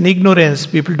 it's an ignorance.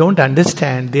 People don't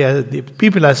understand.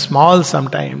 People are small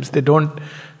sometimes. They're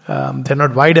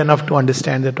not wide enough to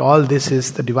understand that all this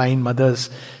is the Divine Mother's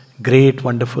great,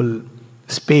 wonderful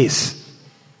space.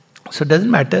 So it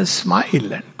doesn't matter,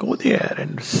 smile and go there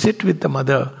and sit with the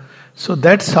mother. So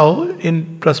that's how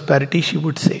in prosperity she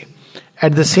would say.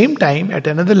 At the same time, at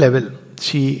another level,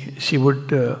 she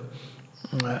would,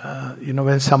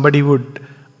 when somebody would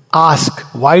ask,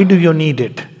 why do you need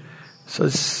it? So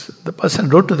the person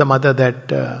wrote to the mother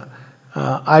that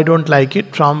I don't like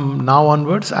it. From now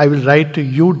onwards, I will write to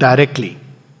you directly,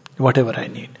 whatever I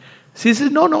need. She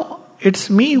says, no,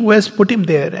 it's me who has put him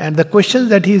there. And the questions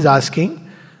that he is asking,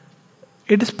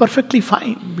 it is perfectly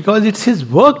fine because it's his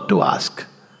work to ask.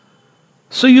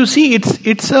 So you see, it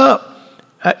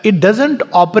doesn't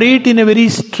operate in a very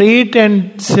straight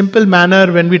and simple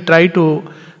manner when we try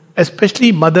to,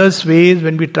 especially mothers' ways,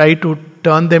 when we try to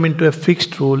turn them into a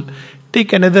fixed rule.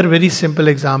 Take another very simple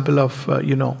example of,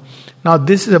 now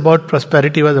this is about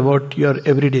prosperity, was about your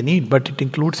everyday need, but it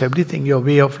includes everything, your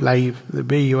way of life, the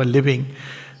way you are living.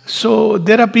 So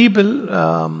there are people,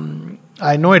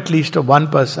 I know at least of one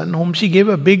person whom she gave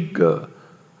a big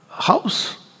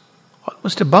house,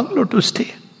 almost a bungalow to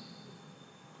stay.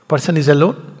 Person is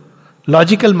alone.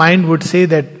 Logical mind would say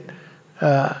that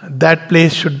that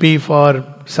place should be for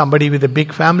somebody with a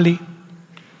big family.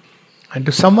 And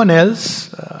to someone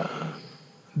else,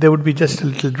 there would be just a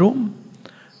little room.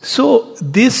 So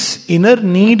this inner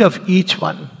need of each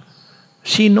one,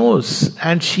 she knows,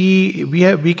 and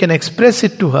we can express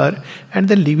it to her and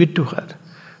then leave it to her.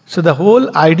 So the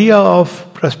whole idea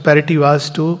of prosperity was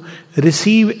to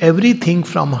receive everything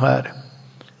from her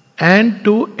and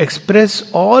to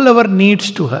express all our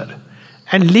needs to her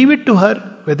and leave it to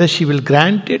her whether she will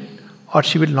grant it or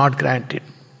she will not grant it.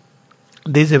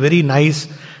 There is a very nice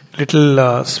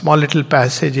small little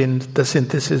passage in the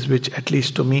synthesis which, at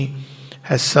least to me,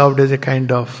 has served as a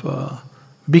kind of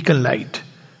beacon light.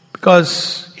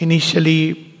 Because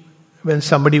initially, when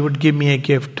somebody would give me a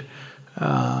gift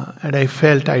and I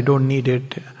felt I don't need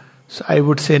it, so I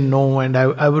would say no, and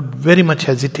I would very much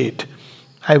hesitate.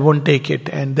 I won't take it.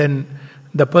 And then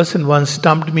the person once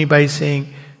stumped me by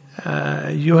saying,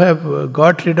 you have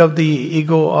got rid of the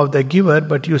ego of the giver,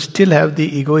 but you still have the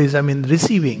egoism in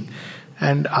receiving.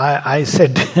 And I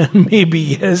said, maybe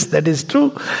yes, that is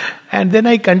true. And then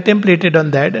I contemplated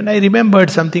on that, and I remembered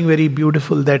something very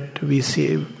beautiful that we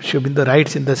see, Shobinda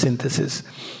writes in the synthesis.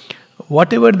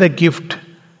 Whatever the gift,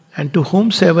 and to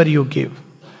whomsoever you give,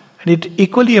 and it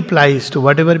equally applies to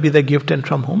whatever be the gift and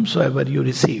from whomsoever you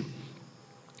receive,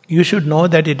 you should know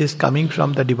that it is coming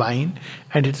from the divine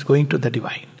and it's going to the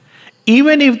divine.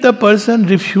 Even if the person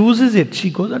refuses it, she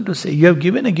goes on to say, you have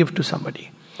given a gift to somebody,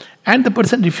 and the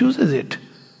person refuses it,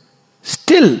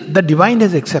 still the divine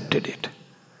has accepted it.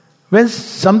 When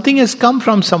something has come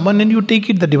from someone and you take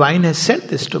it, the divine has sent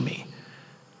this to me.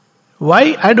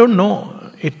 Why? I don't know.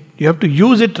 You have to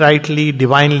use it rightly,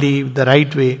 divinely, the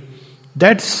right way.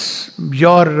 That's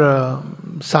your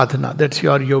sadhana, that's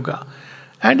your yoga.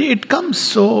 And it comes,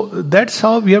 so that's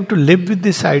how we have to live with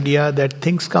this idea that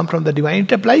things come from the divine.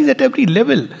 It applies at every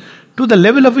level. To the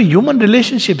level of a human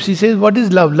relationship. He says, what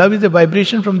is love? Love is a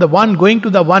vibration from the one going to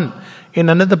the one in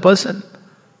another person.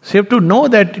 So you have to know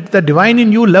that the divine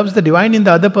in you loves the divine in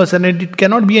the other person, and it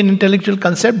cannot be an intellectual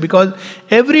concept, because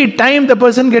every time the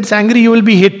person gets angry, you will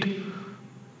be hit.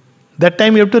 That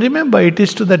time you have to remember, it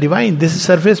is to the divine. This is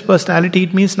surface personality,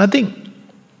 it means nothing.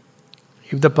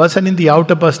 If the person in the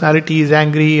outer personality is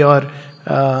angry or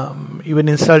even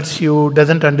insults you,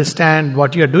 doesn't understand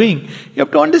what you are doing, you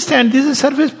have to understand this is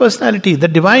surface personality. The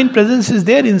divine presence is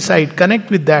there inside. Connect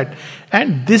with that.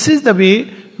 And this is the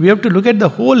way we have to look at the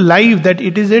whole life, that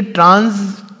it is a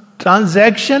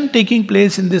transaction taking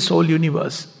place in this whole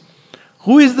universe.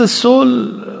 Who is the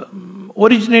sole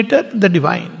originator? The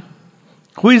divine.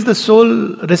 Who is the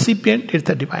sole recipient? It's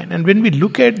the divine. And when we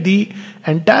look at the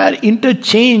entire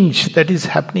interchange that is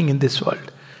happening in this world,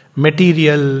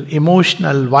 material,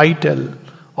 emotional, vital,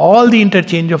 all the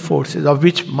interchange of forces, of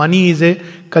which money is a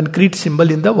concrete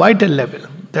symbol in the vital level.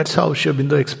 That's how Sri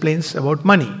Aurobindo explains about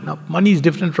money. Now, money is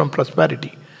different from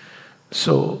prosperity.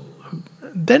 So,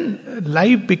 then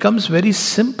life becomes very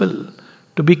simple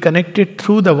to be connected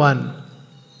through the one.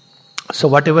 So,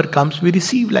 whatever comes, we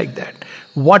receive like that.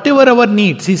 Whatever our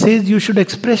needs, he says, you should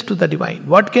express to the divine.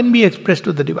 What can be expressed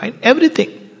to the divine?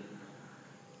 Everything.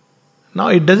 Now,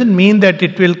 it doesn't mean that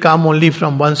it will come only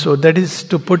from one source. That is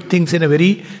to put things in a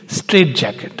very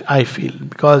straitjacket, I feel.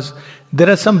 Because there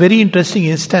are some very interesting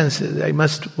instances.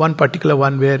 One particular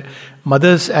one where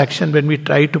mother's action, when we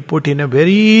try to put in a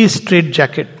very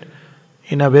straitjacket,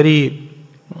 in a very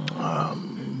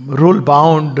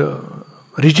rule-bound,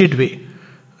 rigid way.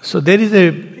 So there is a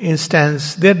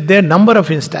instance, there are a number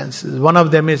of instances. One of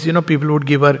them is, people would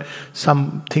give her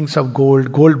some things of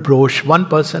gold brooch. One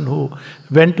person who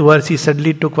went to her, she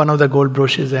suddenly took one of the gold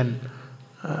brooches and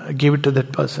gave it to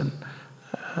that person.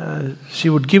 She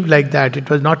would give like that. It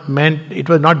was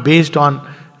not based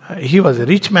on, he was a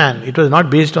rich man. It was not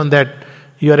based on that,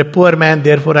 you are a poor man,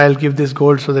 therefore I'll give this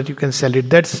gold so that you can sell it.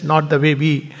 That's not the way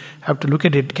we have to look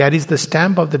at it. It carries the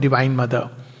stamp of the Divine Mother.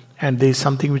 And there is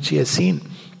something which she has seen.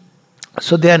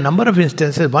 So there are a number of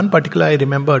instances. One particular I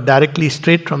remember directly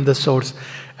straight from the source,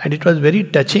 and it was very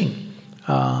touching.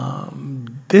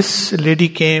 This lady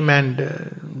came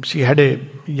and she had a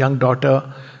young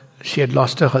daughter. She had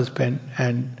lost her husband,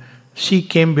 and she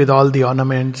came with all the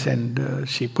ornaments, and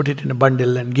she put it in a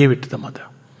bundle and gave it to the mother.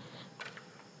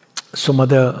 So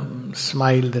mother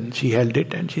smiled and she held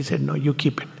it and she said, "No, you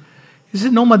keep it. He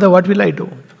says, no mother, what will I do?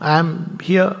 I am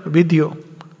here with you.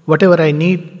 Whatever I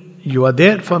need, you are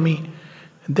there for me.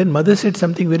 And then mother said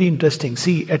something very interesting.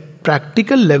 See, at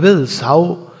practical levels,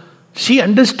 how she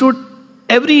understood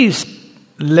every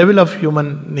level of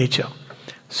human nature.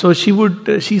 So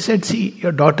she said, see,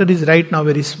 your daughter is right now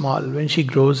very small. When she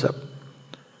grows up,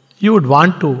 you would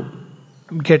want to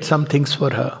get some things for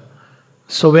her.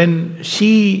 So when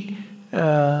she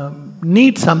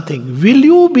needs something, will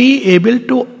you be able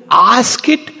to ask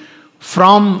it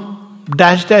from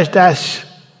dash dash dash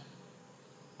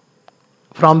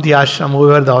from the ashram,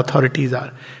 whoever the authorities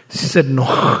are? She said, no,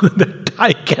 that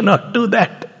I cannot do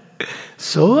that.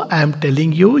 So I am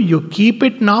telling you, you keep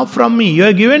it now from me. You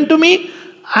are given to me,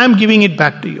 I am giving it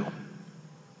back to you.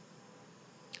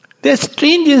 There are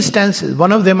strange instances.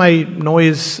 One of them I know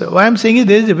is, why I am saying is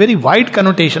there is a very wide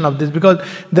connotation of this, because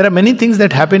there are many things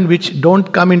that happen which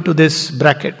don't come into this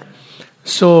bracket.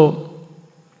 So,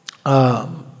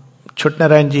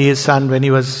 Chutnarayanji, his son, when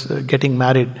he was getting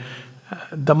married,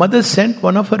 the mother sent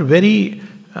one of her very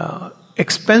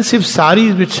expensive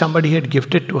saris which somebody had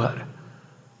gifted to her,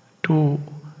 to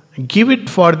give it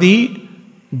for the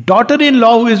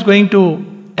daughter-in-law who is going to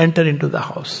enter into the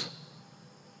house.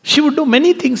 She would do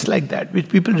many things like that, which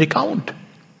people recount.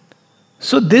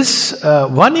 So this,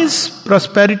 one is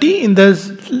prosperity in the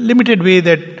limited way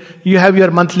that you have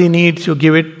your monthly needs, you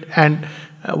give it, and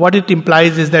what it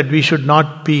implies is that we should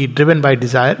not be driven by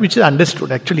desire, which is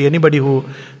understood. Actually, anybody who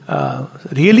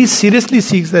really seriously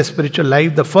seeks the spiritual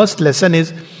life, the first lesson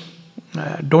is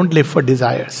don't live for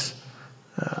desires.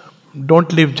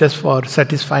 Don't live just for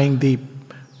satisfying the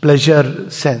pleasure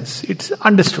sense. It's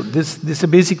understood. This is a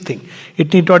basic thing.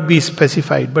 It need not be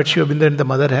specified, but Sri Aurobindo and the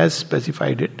mother has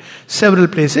specified it several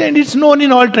places, and it's known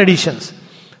in all traditions.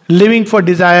 Living for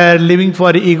desire, living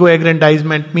for ego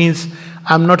aggrandizement means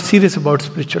I'm not serious about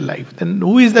spiritual life. Then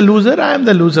who is the loser? I am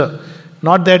the loser.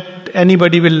 Not that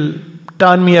anybody will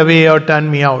turn me away or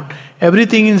turn me out.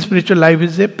 Everything in spiritual life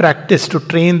is a practice to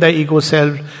train the ego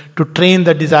self, to train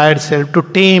the desired self, to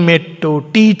tame it, to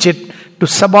teach it, to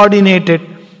subordinate it.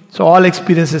 So all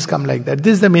experiences come like that.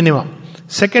 This is the minimum.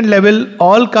 Second level,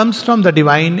 all comes from the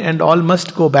divine and all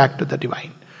must go back to the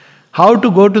divine. How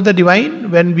to go to the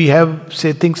divine? When we have,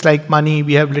 say, things like money,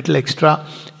 we have little extra,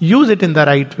 use it in the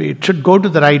right way. It should go to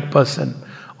the right person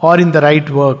or in the right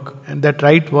work. And that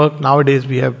right work, nowadays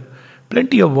we have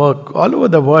plenty of work all over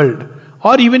the world.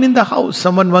 Or even in the house.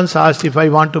 Someone once asked if I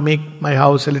want to make my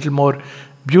house a little more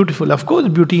beautiful. Of course,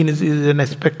 beauty is an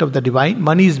aspect of the divine.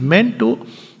 Money is meant to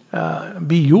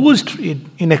be used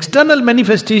in external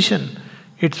manifestation.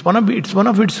 It's one of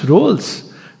its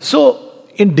roles. So,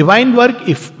 in divine work,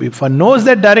 if one knows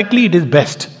that directly, it is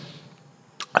best.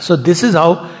 So this is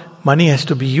how money has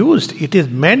to be used. It is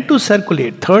meant to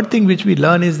circulate. Third thing which we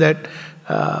learn is that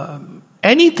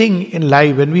anything in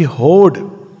life, when we hoard,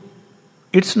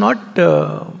 it's not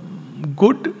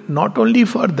good, not only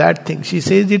for that thing. She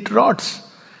says it rots.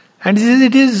 And she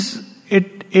says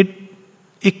it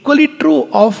equally true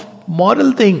of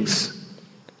moral things.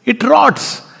 It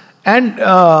rots. And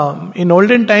in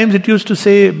olden times, they used to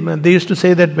say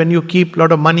that when you keep a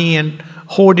lot of money and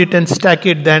hoard it and stack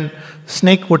it, then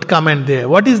snake would come and there.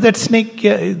 What is that snake?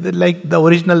 Like the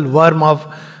original worm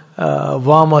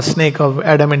or snake of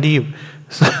Adam and Eve.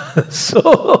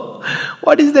 So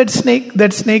what is that snake?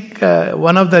 That snake,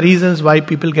 one of the reasons why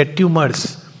people get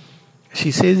tumors,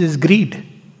 she says, is greed.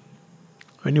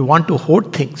 When you want to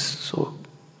hoard things, so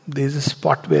there's a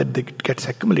spot where it gets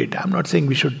accumulated. I'm not saying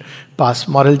we should pass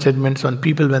moral judgments on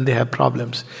people when they have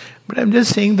problems. But I'm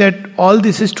just saying that all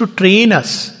this is to train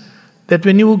us. That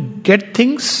when you get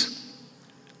things,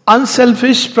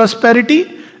 unselfish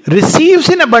prosperity receives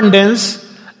in abundance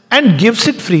and gives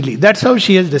it freely. That's how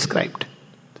she has described.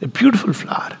 A beautiful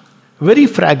flower. Very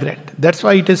fragrant. That's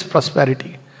why it is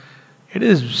prosperity.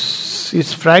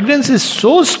 Its fragrance is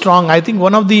so strong. I think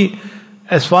one of the,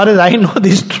 as far as I know,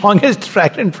 the strongest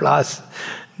fragrant flowers.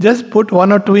 Just put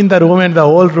one or two in the room and the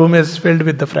whole room is filled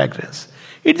with the fragrance.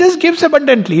 It just gives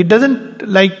abundantly. It doesn't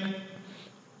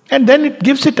and then it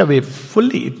gives it away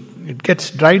fully. It gets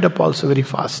dried up also very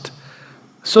fast.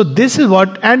 So this is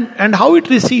what, and how it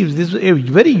receives. This is a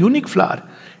very unique flower.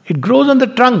 It grows on the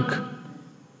trunk.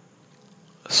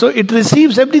 So it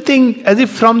receives everything as if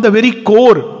from the very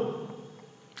core.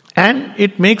 And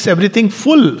it makes everything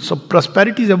full. So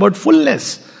prosperity is about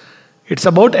fullness. It's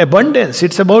about abundance.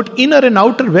 It's about inner and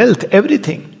outer wealth,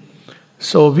 everything.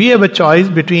 So we have a choice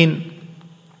between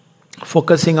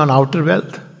focusing on outer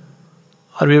wealth,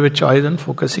 or we have a choice on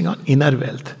focusing on inner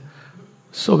wealth.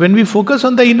 So when we focus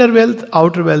on the inner wealth,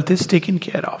 outer wealth is taken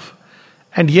care of.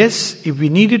 And yes, if we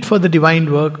need it for the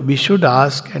divine work, we should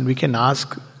ask, and we can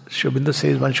ask. Sri Aurobindo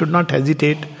says one should not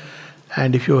hesitate.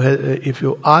 And if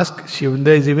you ask, Sri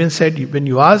Aurobindo has even said, when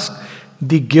you ask,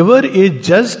 the giver is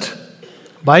judged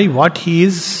by what he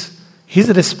is, his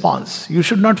response. You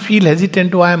should not feel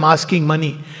hesitant, I am asking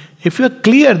money. If you are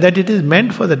clear that it is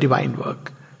meant for the divine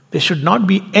work, there should not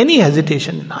be any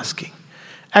hesitation in asking.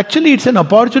 Actually, it's an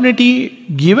opportunity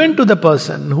given to the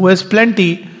person who has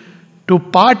plenty to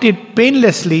part it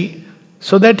painlessly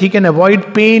so that he can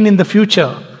avoid pain in the future,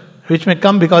 which may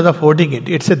come because of hoarding it.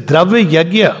 It's a dravya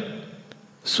yagya.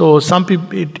 So some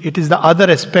people, it is the other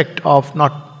aspect of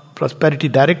not prosperity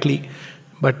directly,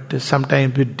 but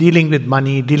sometimes with dealing with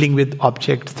money, dealing with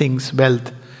objects, things,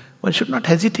 wealth, one should not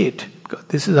hesitate. Because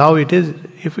this is how it is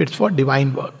if it's for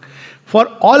divine work. For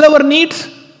all our needs,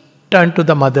 turn to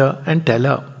the mother and tell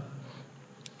her,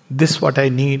 this is what I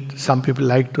need. Some people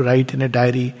like to write in a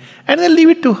diary, and then leave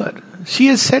it to her. She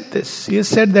has said this. She has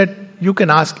said that you can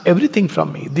ask everything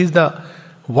from me. This is the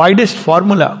widest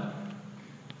formula.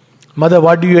 Mother,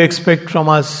 what do you expect from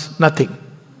us? Nothing.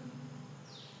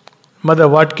 Mother,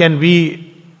 what can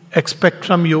we expect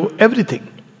from you? Everything.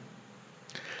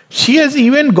 She has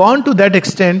even gone to that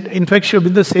extent. In fact, Sri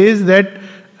Aurobindo says that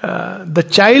the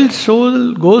child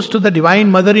soul goes to the Divine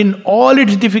Mother in all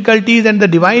its difficulties, and the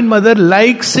Divine Mother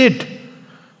likes it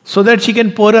so that she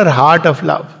can pour her heart of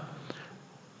love.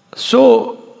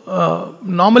 So,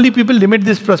 normally people limit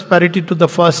this prosperity to the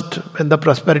first when the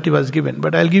prosperity was given.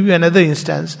 But I'll give you another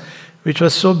instance which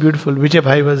was so beautiful. Vijay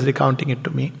Bhai was recounting it to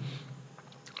me.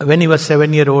 When he was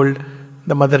 7-year-old,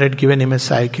 the mother had given him a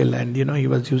cycle, and he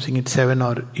was using it 7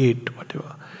 or 8,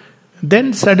 whatever.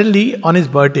 Then suddenly on his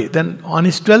birthday, then on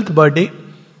his 12th birthday,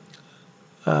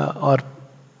 or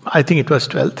I think it was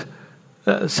 12th,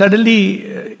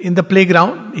 suddenly in the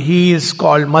playground, he is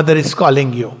called, mother is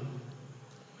calling you.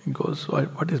 He goes,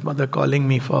 what is mother calling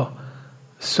me for?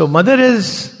 So mother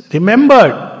has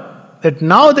remembered that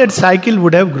now that cycle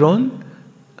would have grown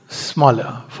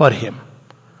smaller for him.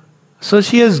 So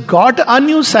she has got a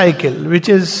new cycle which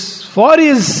is for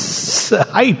his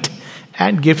height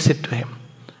and gives it to him.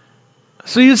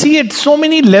 So you see, at so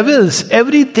many levels,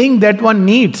 everything that one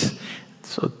needs.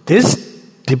 So this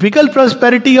typical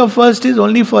prosperity of first is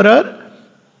only for her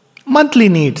monthly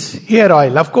needs. Hair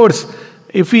oil. Of course,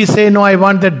 if we say, no, I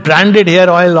want that branded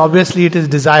hair oil, obviously it is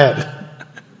desire.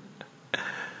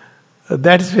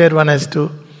 That's where one has to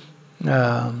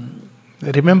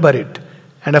remember it.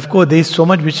 And of course, there is so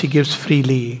much which she gives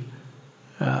freely.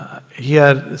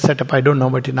 Here, set up, I don't know,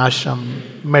 but in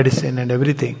ashram, medicine and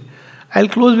everything. I'll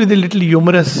close with a little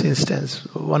humorous instance.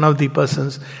 One of the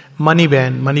persons,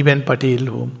 Maniben Patel,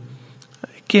 who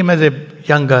came as a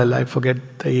young girl, I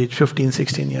forget the age, 15,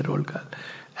 16-year-old girl.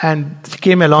 And she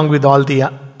came along with all the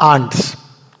aunts.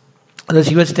 So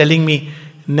she was telling me,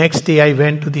 next day I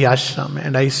went to the ashram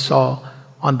and I saw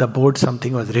on the board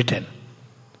something was written.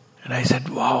 And I said,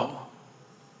 wow,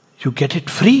 you get it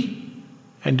free?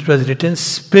 And it was written,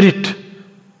 spirit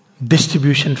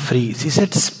distribution free. She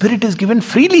said, spirit is given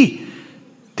freely.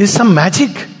 There's some magic.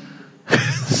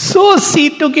 So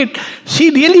she took it. She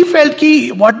really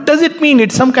felt, what does it mean?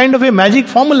 It's some kind of a magic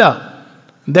formula.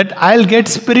 That I'll get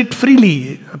spirit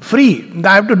free.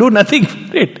 I have to do nothing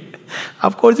for it.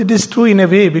 Of course, it is true in a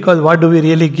way, because what do we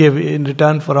really give in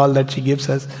return for all that she gives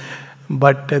us?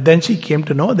 But then she came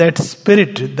to know that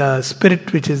spirit, the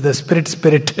spirit which is the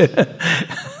spirit,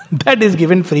 that is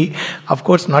given free. Of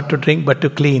course, not to drink, but to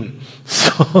clean.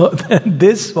 So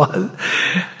this was...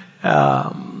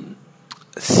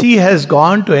 she has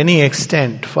gone to any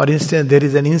extent. For instance, there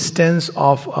is an instance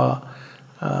of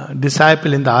a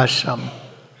disciple in the ashram,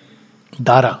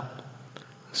 Dara.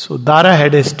 So Dara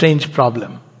had a strange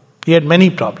problem. He had many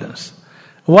problems.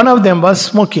 One of them was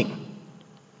smoking.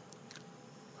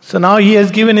 So now he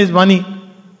has given his money.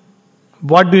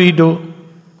 What do he do?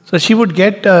 So he would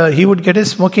get a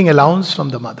smoking allowance from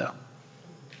the mother.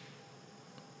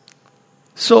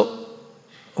 So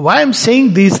why I'm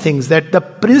saying these things, that the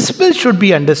principle should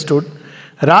be understood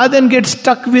rather than get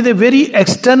stuck with a very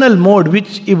external mode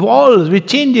which evolves, which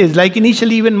changes, like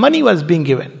initially even money was being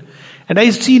given. And I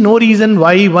see no reason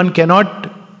why one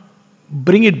cannot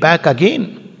bring it back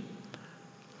again.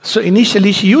 So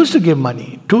initially she used to give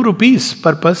money, 2 rupees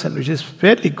per person, which is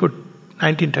fairly good,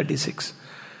 1936.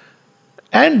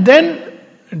 And then,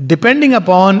 depending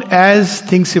upon as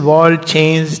things evolved,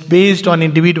 changed, based on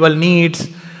individual needs,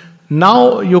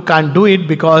 now you can't do it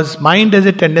because mind has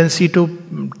a tendency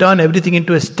to turn everything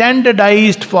into a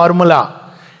standardized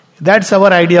formula. That's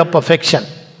our idea of perfection.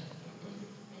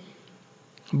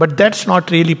 But that's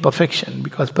not really perfection,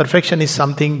 because perfection is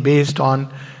something based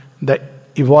on the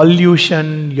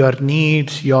evolution, your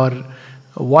needs, your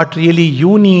what really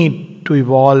you need to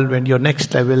evolve and your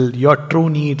next level, your true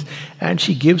needs, and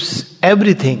she gives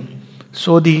everything.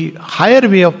 So the higher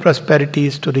way of prosperity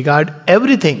is to regard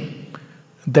everything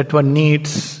that one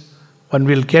needs, one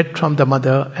will get from the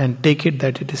mother, and take it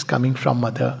that it is coming from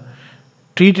mother.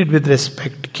 Treat it with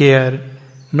respect, care,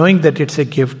 knowing that it's a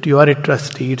gift, you are a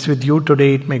trustee, it's with you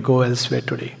today, it may go elsewhere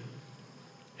today.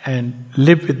 And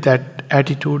live with that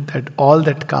attitude that all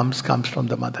that comes from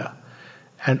the mother.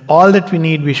 And all that we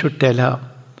need, we should tell her.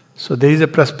 So there is a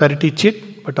prosperity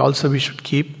chit, but also we should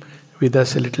keep with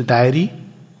us a little diary.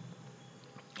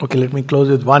 Okay, let me close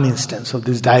with one instance of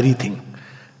this diary thing.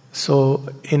 So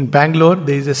in Bangalore,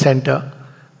 there is a center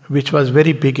which was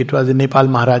very big. It was in Nepal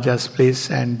Maharaja's place,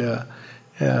 and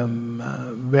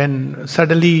when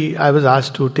suddenly I was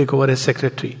asked to take over as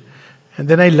secretary, and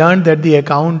then I learned that the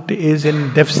account is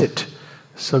in deficit.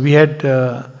 So we had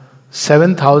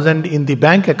 7,000 in the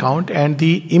bank account, and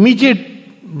the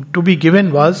immediate to be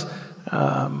given was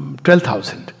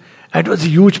 12,000. And it was a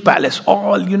huge palace,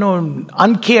 all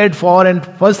uncared for. And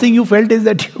first thing you felt is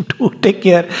that you have to take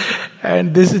care.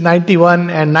 And this is 91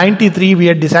 and 93. We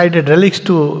had decided relics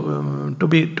to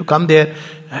come there.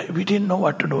 We didn't know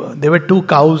what to do. There were 2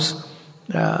 cows.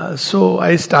 So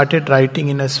I started writing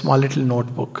in a small little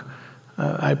notebook.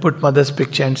 I put mother's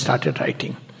picture and started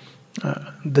writing.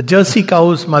 The Jersey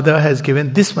cow's mother has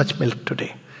given this much milk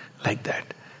today, like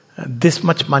that. This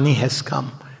much money has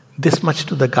come, this much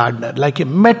to the gardener, like a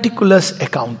meticulous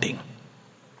accounting.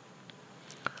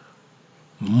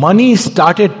 Money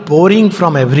started pouring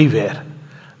from everywhere.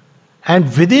 And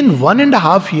within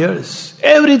 1.5 years,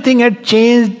 everything had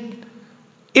changed.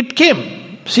 It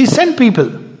came. She sent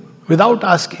people without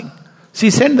asking.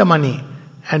 She sent the money.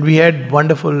 And we had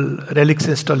wonderful relics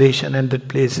installation and that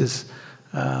places.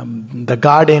 The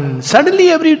garden, suddenly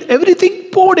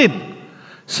everything poured in.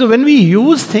 So when we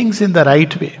use things in the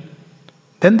right way,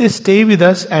 then they stay with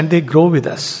us and they grow with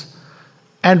us.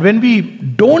 And when we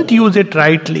don't use it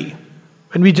rightly,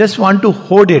 when we just want to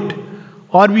hoard it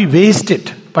or we waste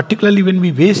it, particularly when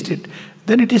we waste it,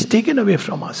 then it is taken away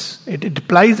from us. It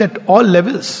applies at all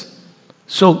levels.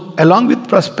 So along with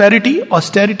prosperity,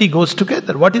 austerity goes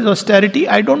together. What is austerity?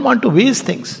 I don't want to waste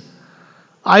things.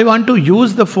 I want to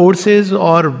use the forces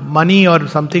or money or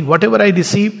something, whatever I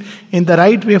receive, in the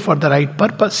right way for the right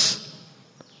purpose.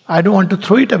 I don't want to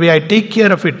throw it away. I take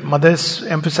care of it. Mothers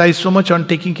emphasize so much on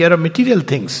taking care of material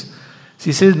things.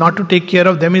 She says not to take care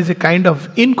of them is a kind of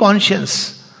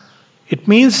inconscience. It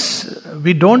means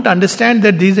we don't understand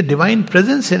that there is a divine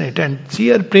presence in it. And see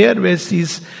her prayer where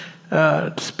she's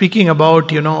speaking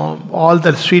about, all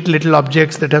the sweet little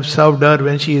objects that have served her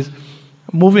when she is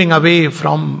moving away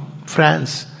from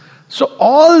France. So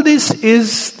all this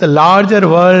is the larger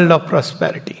world of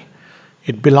prosperity.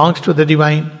 It belongs to the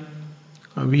divine.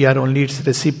 We are only its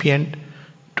recipient.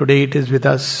 Today it is with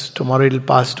us. Tomorrow it will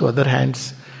pass to other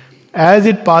hands. As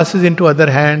it passes into other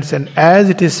hands and as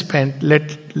it is spent,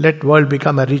 let world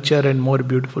become a richer and more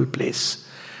beautiful place,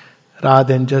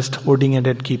 rather than just hoarding it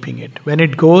and keeping it. When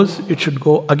it goes, it should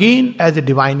go again as a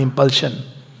divine impulsion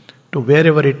to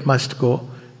wherever it must go,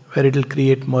 where it will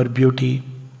create more beauty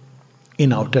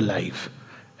in outer life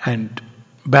and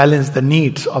balance the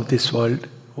needs of this world.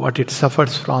 What it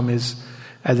suffers from is,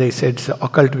 as I said, it's an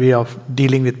occult way of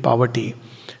dealing with poverty,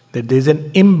 that there is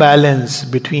an imbalance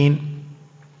between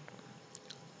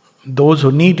those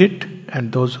who need it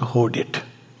and those who hoard it.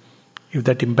 If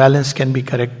that imbalance can be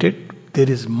corrected, there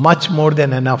is much more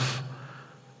than enough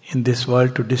in this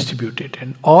world to distribute it.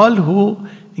 And all who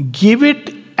give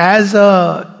it as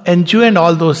a enjoy and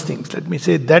all those things, let me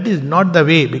say, that is not the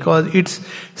way, because it's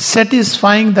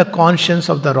satisfying the conscience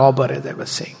of the robber, as I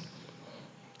was saying.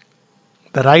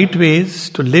 The right way is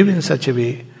to live in such a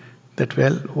way that,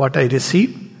 what I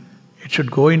receive, it should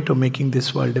go into making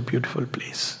this world a beautiful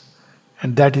place.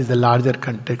 And that is the larger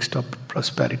context of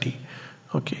prosperity.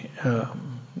 Okay,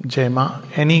 Jayama,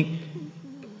 anything?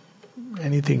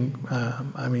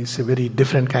 It's a very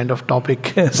different kind of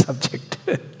topic, subject.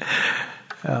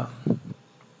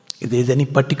 If there is any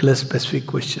particular specific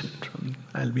question,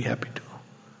 I'll be happy to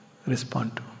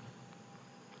respond to.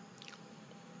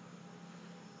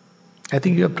 I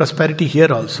think you have prosperity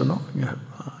here also, no?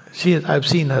 I've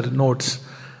seen her notes.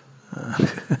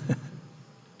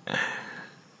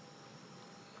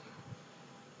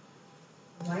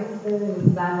 Why is there an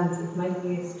imbalance? It might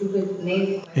be a stupid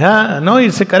name. Yeah, no,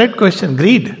 it's a correct question.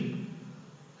 Greed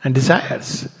and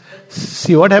desires.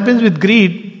 See, what happens with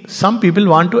greed, some people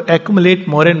want to accumulate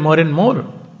more and more and more.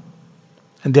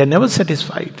 And they are never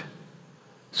satisfied.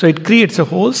 So it creates a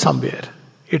hole somewhere.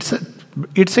 It's a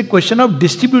It's a question of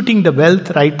distributing the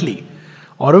wealth rightly.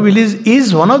 Auroville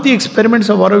is one of the experiments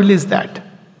of Auroville is that.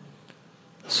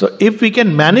 So if we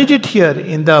can manage it here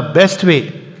in the best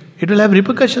way, it will have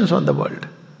repercussions on the world.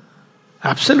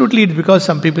 Absolutely, it's because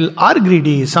some people are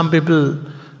greedy, some people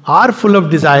are full of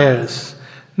desires.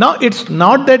 Now, it's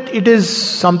not that it is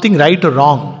something right or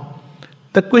wrong.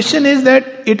 The question is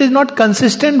that it is not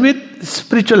consistent with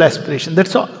spiritual aspiration,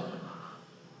 that's all.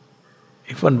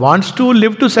 If one wants to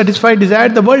live to satisfy desire,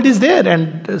 the world is there,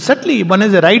 and certainly one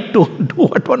has a right to do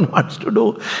what one wants to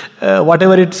do,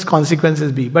 whatever its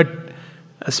consequences be. But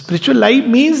a spiritual life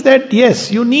means that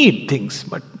yes, you need things,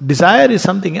 but desire is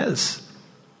something else.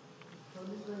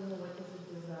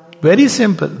 Very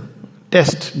simple.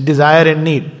 Test desire and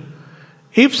need.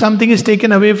 If something is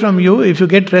taken away from you, if you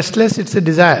get restless, it's a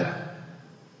desire.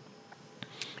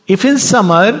 If in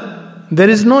summer there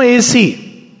is no AC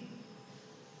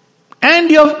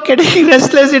and you're getting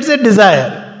restless, it's a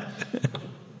desire.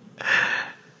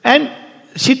 And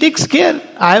she takes care.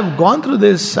 I have gone through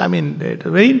this. I mean, it's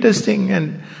very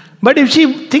interesting. But if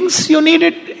she thinks you need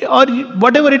it or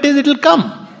whatever it is, it will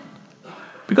come.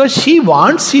 Because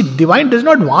divine does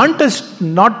not want us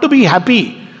not to be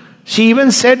happy. She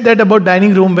even said that about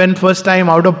dining room when first time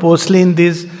out of porcelain,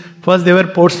 first they were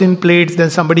porcelain plates, then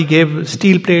somebody gave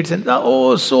steel plates and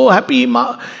oh, so happy,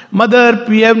 mother,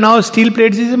 we have now steel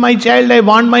plates. This is my child, I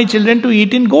want my children to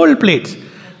eat in gold plates.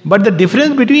 But the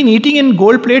difference between eating in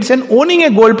gold plates and owning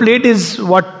a gold plate is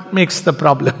what makes the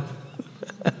problem.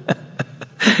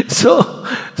 So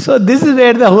this is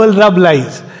where the whole rub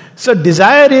lies. So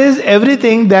desire is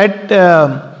everything that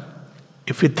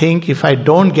if you think, if I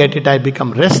don't get it, I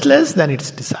become restless, then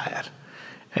it's desire.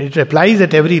 And it applies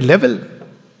at every level.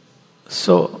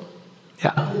 So,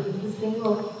 yeah. This thing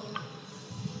of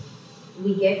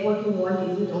we get what we want,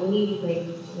 is it only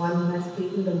like one who has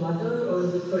taken the mother, or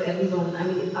is it for everyone? I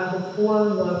mean, are the poor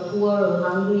who are poor or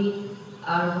hungry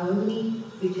are hungry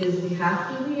because they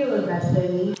have to be, or that's their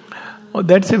need? Oh,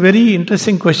 that's a very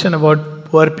interesting question about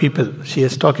poor people. She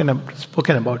has spoken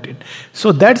about it.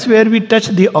 So that's where we touch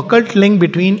the occult link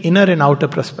between inner and outer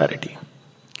prosperity.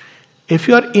 If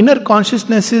your inner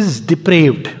consciousness is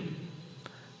depraved,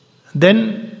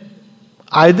 then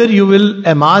either you will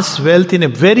amass wealth in a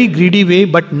very greedy way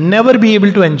but never be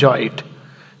able to enjoy it.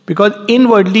 Because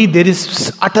inwardly there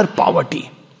is utter poverty.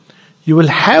 You will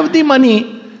have the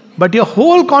money, but your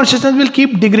whole consciousness will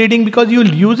keep degrading because you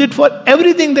will use it for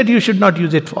everything that you should not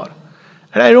use it for.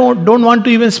 And I don't want to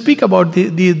even speak about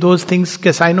those things.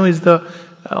 Casino is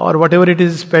or whatever it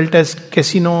is spelt as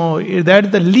casino, that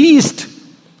is the least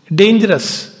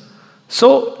dangerous.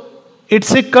 So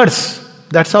it's a curse.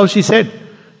 That's how she said.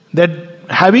 That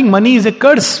having money is a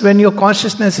curse when your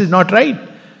consciousness is not right.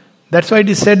 That's why it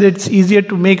is said that it's easier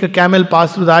to make a camel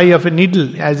pass through the eye of a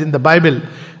needle, as in the Bible,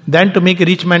 than to make a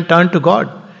rich man turn to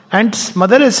God. And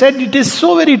Mother has said it is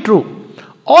so very true.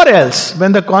 Or else,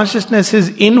 when the consciousness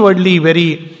is inwardly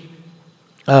very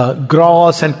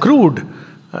gross and crude,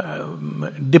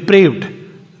 depraved,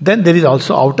 then there is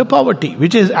also outer poverty,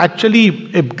 which is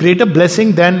actually a greater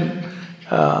blessing than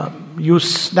you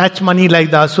snatch money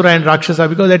like the Asura and Rakshasa,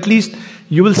 because at least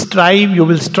you will strive, you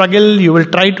will struggle, you will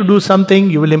try to do something,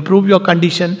 you will improve your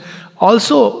condition.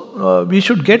 Also, we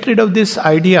should get rid of this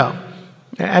idea,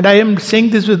 and I am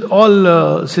saying this with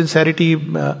all sincerity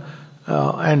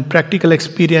and practical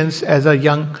experience as a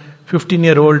young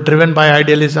 15-year-old driven by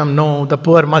idealism. No, the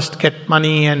poor must get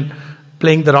money and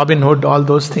playing the Robin Hood, all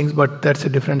those things, but that's a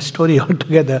different story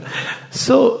altogether.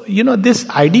 So, this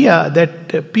idea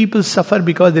that people suffer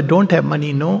because they don't have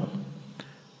money, no.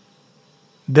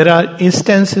 There are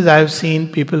instances I have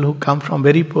seen people who come from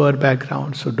very poor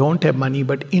backgrounds, who don't have money,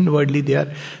 but inwardly they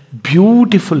are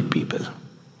beautiful people.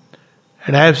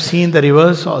 And I have seen the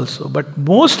reverse also. But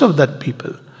most of that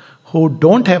people who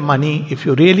don't have money, if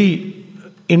you really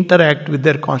interact with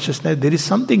their consciousness, there is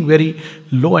something very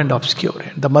low and obscure.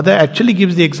 And the mother actually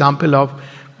gives the example of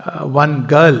one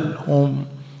girl whom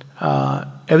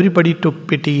everybody took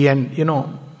pity, and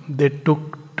they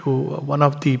took to one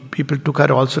of the people took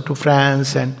her also to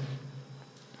France and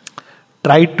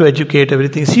tried to educate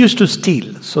everything. She used to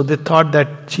steal, so they thought that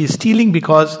she's stealing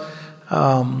because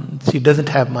she doesn't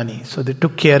have money. So they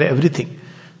took care of everything,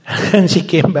 and she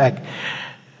came back.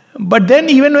 But then,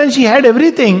 even when she had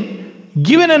everything,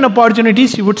 given an opportunity,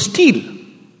 she would steal.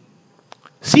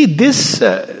 See,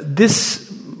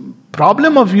 this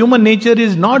problem of human nature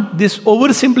is not, this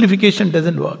oversimplification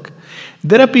doesn't work.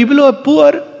 There are people who are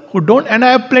poor who don't, and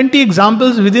I have plenty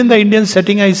examples within the Indian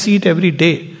setting. I see it every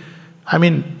day. I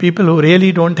mean, people who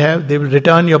really don't have, they will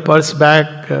return your purse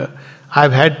back.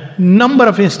 I've had number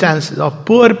of instances of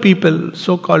poor people,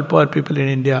 so-called poor people in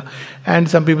India, and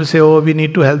some people say, oh, we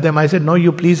need to help them. I said, no,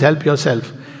 you please help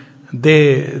yourself.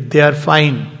 They are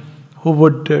fine. Who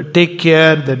would take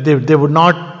care that they would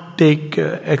not take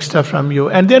extra from you.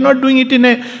 And they're not doing it in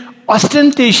a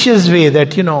ostentatious way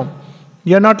that,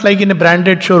 you're not like in a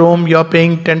branded showroom, you're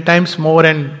paying 10 times more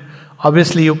and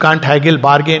obviously you can't haggle,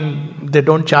 bargain. They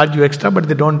don't charge you extra, but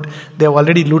they've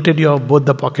already looted you of both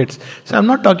the pockets. So I'm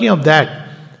not talking of that.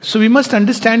 So we must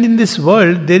understand in this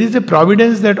world, there is a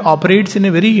providence that operates in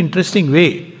a very interesting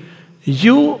way.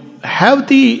 You have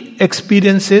the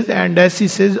experiences, and as he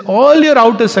says, all your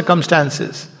outer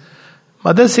circumstances.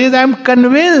 Mother says, I am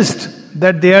convinced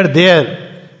that they are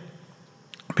there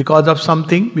because of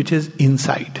something which is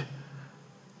inside.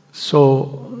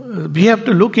 So we have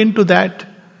to look into that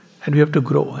and we have to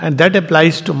grow. And that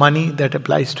applies to money, that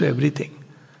applies to everything.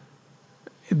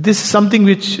 This is something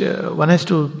which one has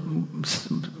to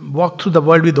walk through the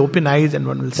world with open eyes and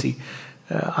one will see.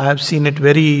 I have seen it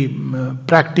very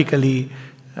practically.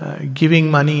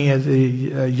 Giving money as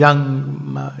a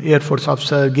young Air Force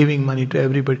officer, giving money to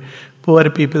everybody, poor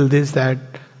people, this, that.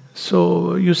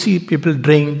 So you see people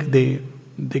drink, they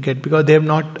get, because they have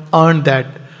not earned that,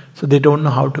 so they don't know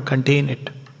how to contain it.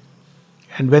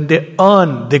 And when they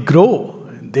earn, they grow.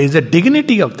 There is a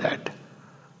dignity of that.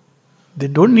 They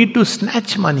don't need to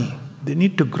snatch money. They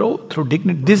need to grow through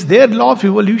dignity. This is their law of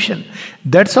evolution.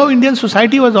 That's how Indian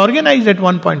society was organized at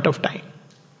one point of time.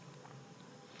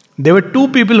 There were two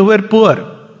people who were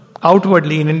poor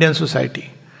outwardly in Indian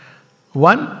society.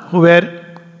 One who were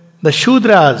the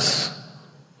Shudras,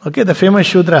 the famous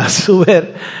Shudras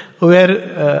who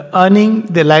were earning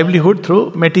their livelihood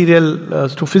through material,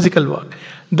 through physical work.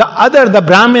 The other, the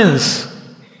Brahmins,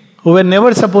 who were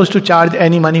never supposed to charge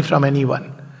any money from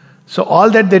anyone. So all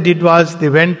that they did was they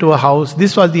went to a house.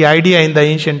 This was the idea in the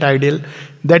ancient ideal,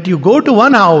 that you go to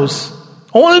one house,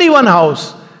 only one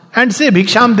house, and say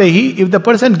Bhiksham Dehi. If the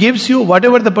person gives you,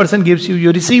 whatever the person gives you,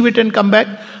 you receive it and come back.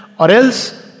 Or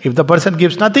else, if the person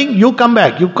gives nothing, you come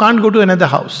back. You can't go to another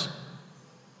house.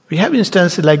 We have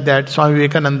instances like that. Swami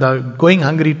Vivekananda going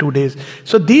hungry 2 days.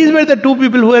 So these were the two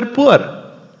people who were poor.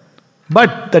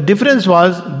 But the difference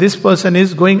was, this person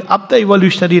is going up the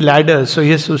evolutionary ladder, so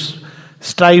he has to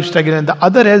strive, struggle, and the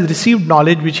other has received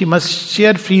knowledge which he must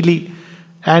share freely.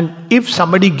 And if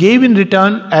somebody gave in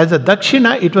return as a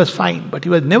dakshina, it was fine, but he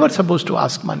was never supposed to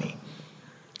ask money.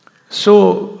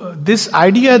 So this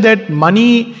idea that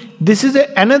money, this is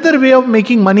another way of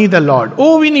making money the Lord.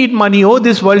 Oh, we need money. Oh,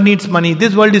 this world needs money.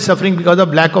 This world is suffering because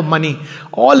of lack of money.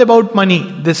 All about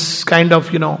money. This kind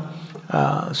of,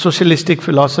 socialistic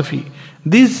philosophy.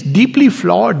 This is deeply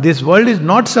flawed. This world is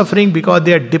not suffering because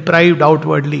they are deprived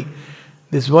outwardly.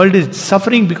 This world is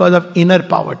suffering because of inner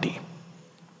poverty.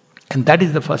 And that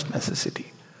is the first necessity.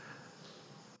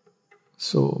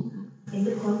 So, in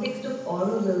the context of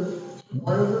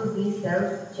Auroville be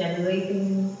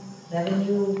self-generating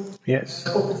revenue. Yes.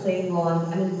 Focusing on,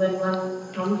 when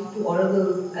one comes to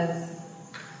Auroville as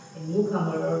a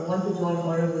newcomer or want to join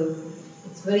Auroville,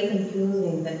 it's very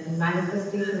confusing that the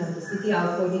manifestation of the city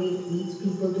outwardly leads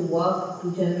people to work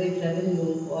to generate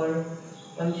revenue, or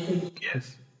one should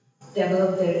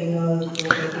develop their inner. It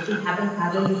should happen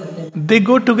parallelly. They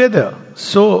go together.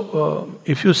 So,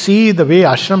 if you see the way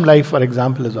ashram life, for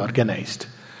example, is organized,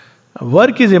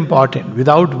 work is important.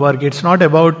 Without work, it's not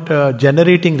about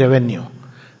generating revenue.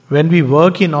 When we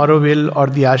work in Auroville or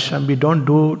the ashram, we don't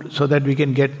do so that we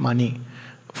can get money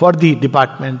for the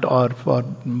department or for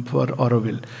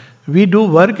Auroville. We do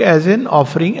work as an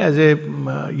offering, as a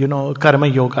karma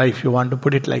yoga, if you want to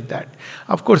put it like that.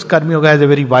 Of course, karma yoga has a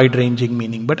very wide-ranging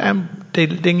meaning, but I am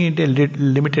telling it in a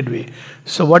limited way.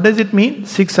 So what does it mean?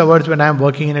 6 hours when I am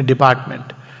working in a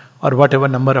department or whatever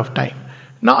number of time.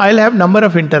 Now I'll have number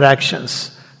of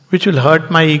interactions which will hurt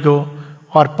my ego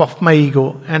or puff my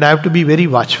ego, and I have to be very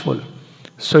watchful.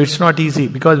 So it's not easy,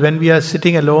 because when we are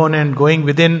sitting alone and going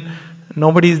within,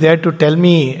 nobody is there to tell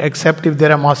me, except if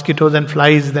there are mosquitoes and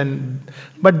flies,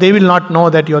 but they will not know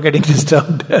that you are getting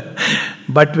disturbed.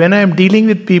 But when I am dealing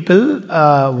with people,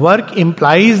 work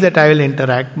implies that I will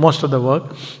interact, most of the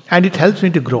work, and it helps me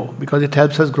to grow, because it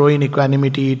helps us grow in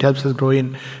equanimity, it helps us grow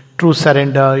in true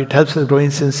surrender, it helps us grow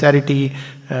in sincerity.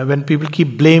 When people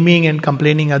keep blaming and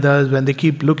complaining others, when they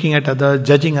keep looking at others,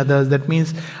 judging others, that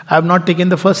means I have not taken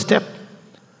the first step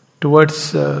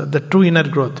towards the true inner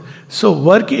growth. So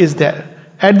work is there.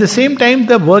 At the same time,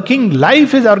 the working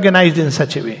life is organized in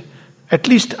such a way. At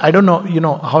least, I don't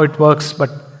know, how it works, but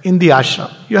in the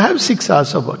ashram, you have 6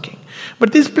 hours of working.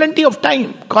 But there's plenty of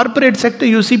time. Corporate sector,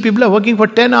 you see people are working for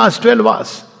 10 hours, 12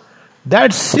 hours.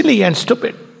 That's silly and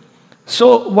stupid.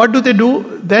 So what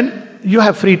do? Then you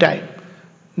have free time.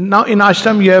 Now in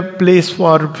ashram you have place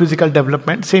for physical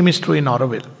development. Same is true in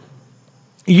Auroville.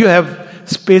 You have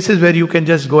spaces where you can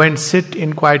just go and sit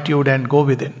in quietude and go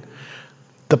within.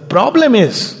 The problem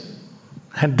is,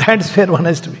 and that's where one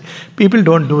has to be, people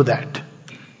don't do that.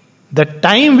 The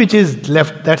time which is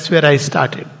left, that's where I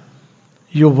started.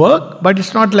 You work, but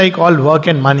it's not like all work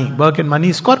and money. Work and money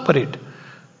is corporate.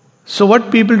 So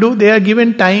what people do, they are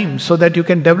given time so that you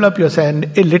can develop yourself.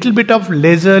 And a little bit of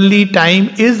leisurely time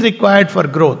is required for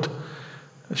growth.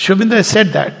 Shubindra said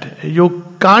that. You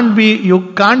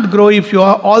can't grow if you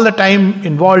are all the time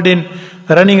involved in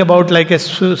running about like a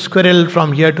squirrel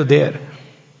from here to there.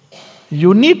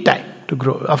 You need time to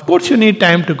grow. Of course you need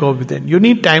time to go within. You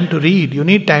need time to read. You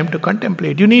need time to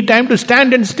contemplate. You need time to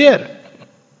stand and stare.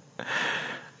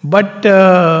 But,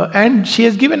 and she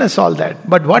has given us all that.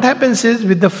 But what happens is,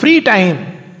 with the free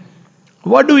time,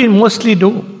 what do we mostly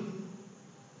do?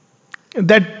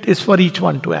 That is for each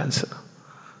one to answer.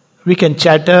 We can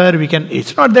chatter,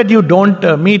 it's not that you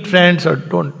don't meet friends or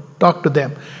don't talk to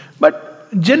them. But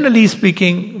generally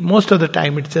speaking, most of the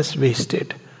time it's just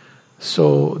wasted.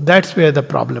 So that's where the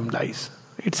problem lies.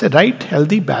 It's a right,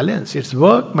 healthy balance. It's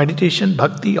work, meditation,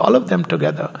 bhakti, all of them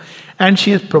together. And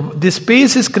this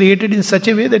space is created in such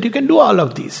a way that you can do all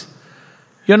of these.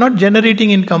 You're not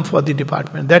generating income for the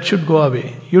department. That should go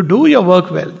away. You do your work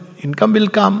well. Income will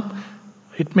come.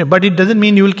 But it doesn't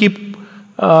mean you will keep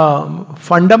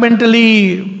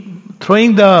fundamentally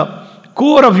throwing the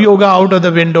core of yoga out of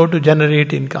the window to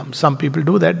generate income. Some people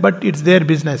do that, but it's their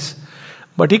business.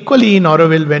 But equally in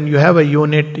Auroville, when you have a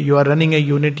unit, you are running a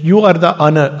unit, you are the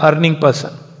earning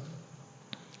person.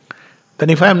 Then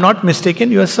if I am not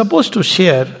mistaken, you are supposed to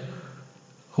share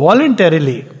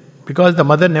voluntarily, because the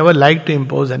mother never liked to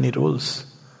impose any rules.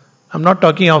 I'm not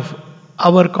talking of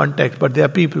our context, but there are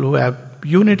people who have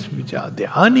units which they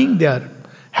are earning, they are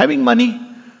having money.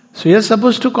 So you are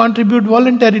supposed to contribute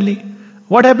voluntarily.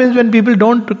 What happens when people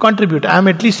don't contribute? I am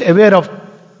at least aware of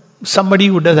somebody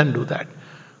who doesn't do that,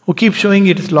 who keeps showing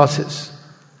its losses.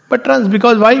 But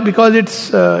because why? Because it's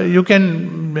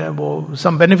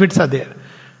some benefits are there.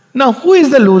 Now who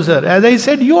is the loser? As I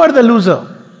said, you are the loser.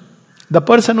 The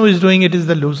person who is doing it is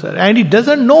the loser. And he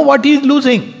doesn't know what he is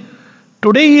losing.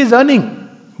 Today he is earning.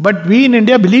 But we in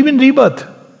India believe in rebirth.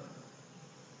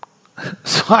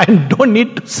 So I don't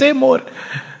need to say more.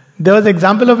 There was an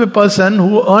example of a person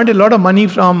who earned a lot of money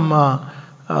from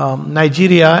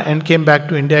Nigeria and came back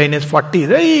to India in his 40s.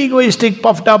 Very egoistic,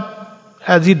 puffed up,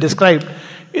 as he described.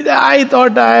 He said, I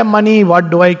thought I have money,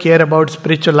 what do I care about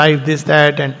spiritual life, this,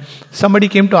 that. And somebody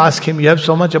came to ask him, you have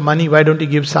so much of money, why don't you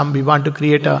give some? We want to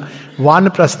create a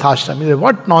Vanaprasthashram. He said,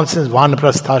 what nonsense,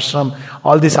 Vanaprasthashram,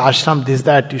 all this ashram, this,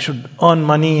 that, you should earn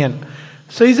money. And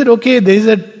so he said, okay, there is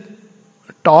a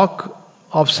talk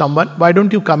of someone, why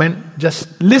don't you come and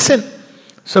just listen?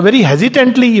 So very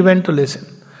hesitantly he went to listen.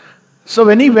 So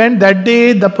when he went that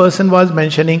day, the person was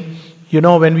mentioning,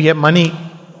 when we have money,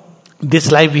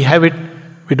 this life we have it,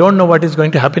 we don't know what is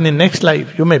going to happen in next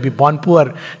life. You may be born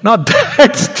poor. Now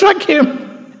that struck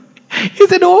him. He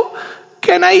said,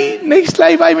 next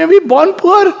life I may be born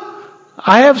poor.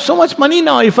 I have so much money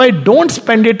now. If I don't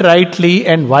spend it rightly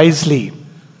and wisely,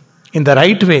 in the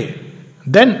right way,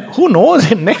 then who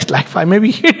knows, in next life I may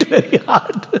be hit very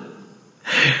hard.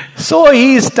 So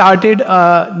he started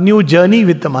a new journey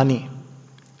with the money.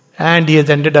 And he has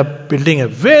ended up building a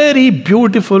very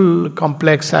beautiful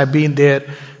complex. I've been there,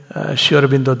 Sri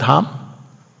Aurobindo Dham.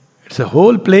 It's a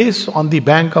whole place on the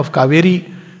bank of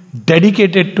Kaveri,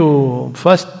 dedicated to,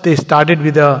 first they started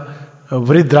with a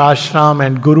Vriddhashram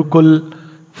and Gurukul,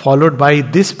 followed by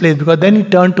this place, because then he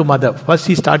turned to Mother. First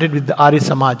he started with the Arya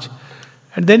Samaj.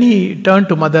 And then he turned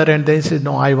to Mother and then he said,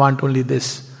 no, I want only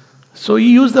this. So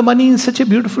he used the money in such a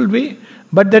beautiful way.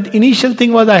 But that initial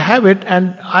thing was, I have it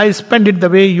and I spend it the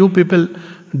way you people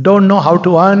don't know how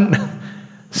to earn.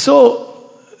 So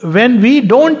when we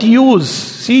don't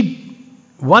use,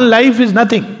 one life is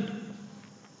nothing.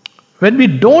 When we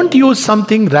don't use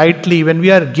something rightly, when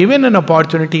we are given an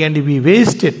opportunity and we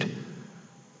waste it,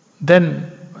 then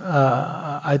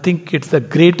I think it's the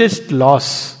greatest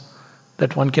loss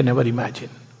that one can ever imagine.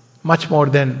 Much more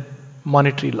than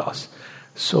monetary loss.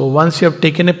 So once you have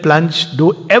taken a plunge,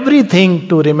 do everything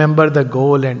to remember the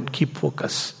goal and keep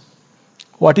focus.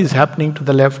 What is happening to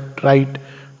the left, right,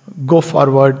 go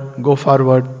forward,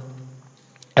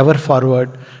 ever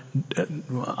forward.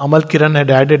 Amal Kiran had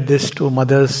added this to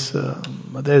Mother's,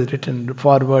 Mother has written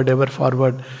forward, ever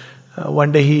forward.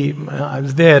 One day I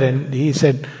was there and he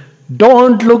said,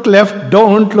 don't look left,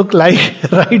 don't look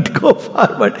right, go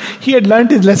forward. He had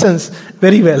learnt his lessons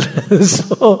very well.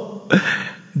 So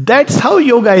That's how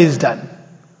yoga is done.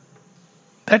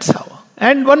 That's how.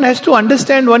 And one has to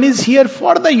understand one is here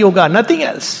for the yoga, nothing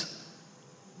else.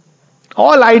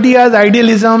 All ideas,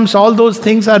 idealisms, all those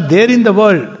things are there in the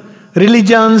world.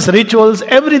 Religions, rituals,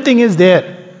 everything is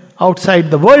there outside.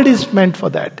 The world is meant for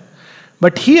that.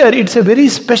 But here it's a very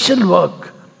special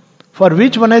work for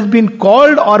which one has been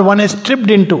called or one has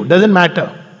tripped into. Doesn't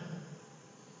matter.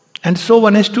 And so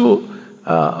one has to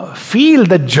feel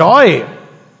the joy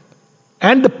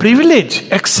and the privilege,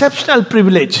 exceptional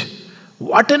privilege.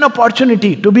 What an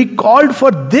opportunity to be called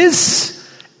for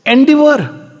this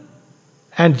endeavor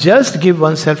and just give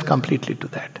oneself completely to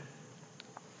that.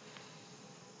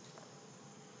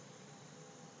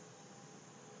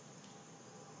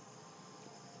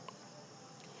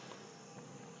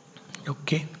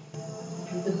 Okay.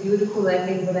 It's a beautiful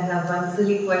ending, but I have one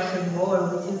silly question more,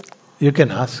 which is... You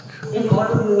can ask. In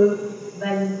Auroville,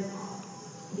 when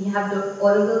we have the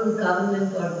Auroville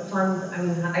government or the funds, I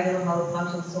mean, I don't know how it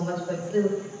functions so much, but still,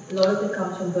 a lot of it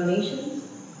comes from donations,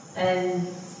 and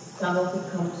some of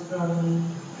it comes from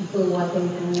people wanting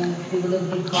to develop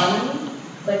the economy.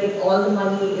 But if all the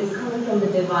money is coming from the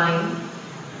divine,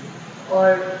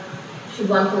 or should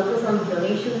one focus on the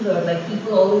donations, or like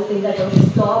people always think that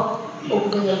don't stop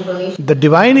focusing on donations? The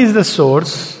divine is the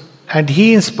source, and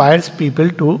he inspires people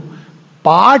to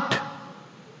part.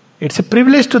 It's a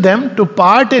privilege to them to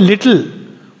part a little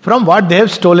from what they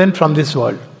have stolen from this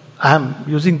world. I am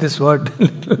using this word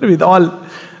with all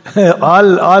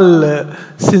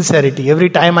sincerity. Every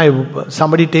time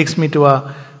somebody takes me to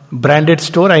a branded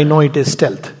store, I know it is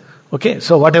stealth. Okay,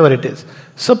 so whatever it is.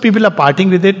 So people are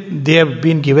parting with it. They have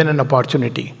been given an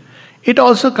opportunity. It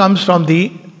also comes from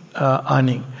the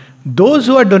earning. Those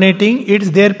who are donating, it's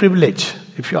their privilege,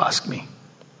 if you ask me.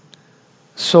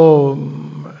 So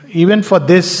even for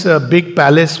this big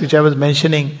palace which I was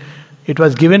mentioning, it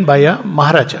was given by a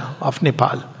Maharaja of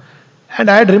Nepal. And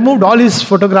I had removed all his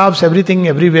photographs, everything,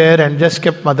 everywhere, and just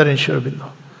kept Mother and Sri Aurobindo.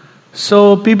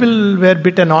 So people were a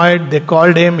bit annoyed. They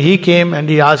called him. He came and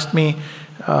he asked me,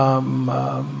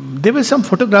 there were some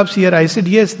photographs here. I said,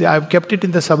 yes, I've kept it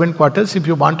in the servant quarters. If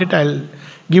you want it, I'll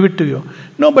give it to you.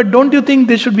 No, but don't you think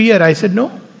they should be here? I said, no.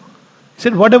 He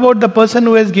said, what about the person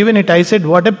who has given it? I said,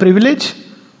 what a privilege.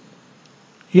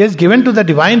 He has given to the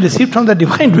divine, received from the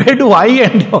divine. Where do I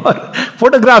and your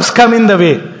photographs come in the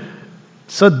way?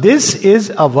 So this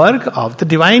is a work of the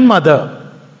Divine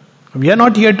Mother. We are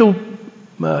not here to,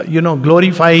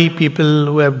 glorify people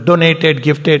who have donated,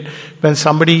 gifted. When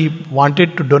somebody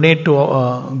wanted to donate to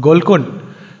Golkund,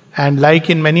 and like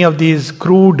in many of these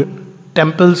crude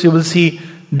temples, you will see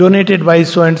donated by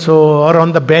so and so, or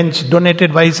on the bench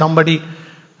donated by somebody.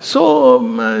 So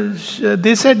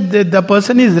they said that the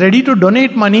person is ready to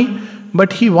donate money,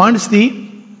 but he wants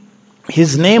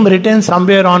his name written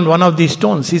somewhere on one of these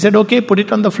stones. He said, okay, put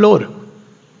it on the floor.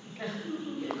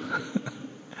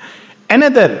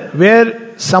 Another,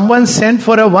 where someone sent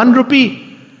for a 1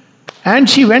 rupee and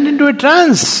she went into a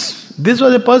trance. This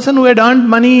was a person who had earned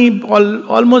money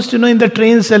almost, in the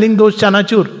train selling those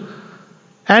chanachur.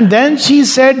 And then she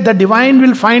said, the divine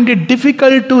will find it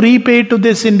difficult to repay to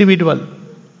this individual.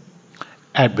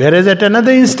 And whereas at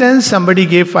another instance, somebody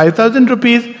gave 5,000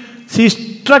 rupees, she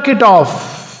struck it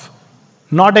off,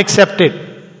 not accepted.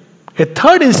 A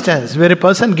third instance, where a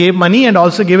person gave money and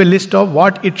also gave a list of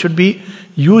what it should be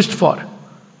used for.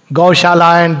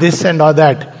 Gaushala and this and all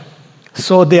that.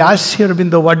 So they asked Sri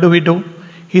Aurobindo, what do we do?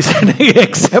 He said,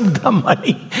 accept the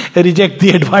money, reject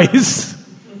the advice.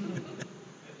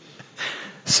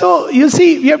 So you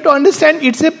see, we have to understand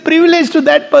it's a privilege to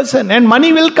that person, and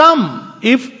money will come.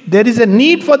 If there is a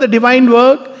need for the divine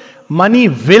work, money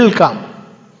will come.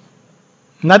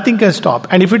 Nothing can stop.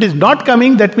 And if it is not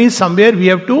coming, that means somewhere we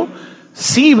have to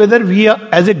see whether we are,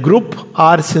 as a group,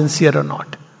 are sincere or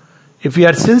not. If we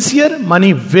are sincere,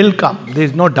 money will come. There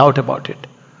is no doubt about it.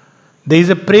 There is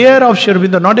a prayer of Sri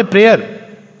Aurobindo, not a prayer.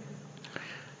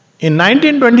 In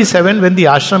 1927, when the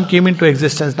ashram came into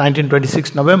existence,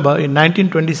 1926 November, in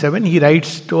 1927, he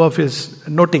writes 2 of his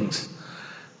notings.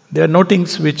 There are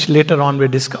notings which later on were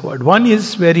discovered. One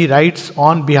is where he writes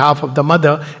on behalf of the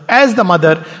mother, as the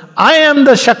mother, I am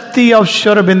the Shakti of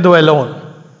Sri Aurobindo alone.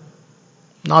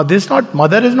 Now this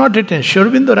mother is not written, Sri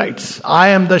Aurobindo writes, I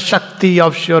am the Shakti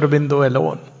of Sri Aurobindo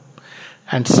alone.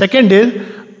 And second is,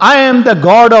 I am the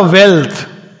God of wealth.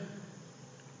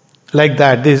 Like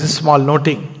that, there is a small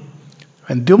noting.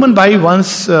 When Dyuman Bhai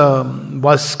once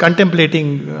was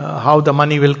contemplating how the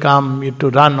money will come to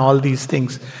run all these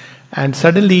things, and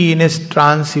suddenly in his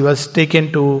trance he was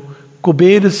taken to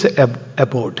Kuber's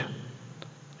abode.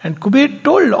 And Kuber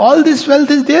told, all this wealth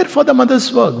is there for the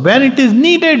mother's work. When it is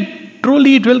needed,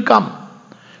 truly it will come.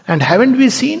 And haven't we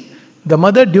seen the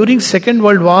mother during Second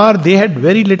World War, they had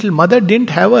very little. Mother didn't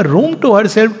have a room to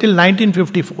herself till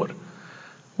 1954.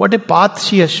 What a path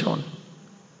she has shown.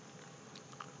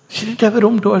 She didn't have a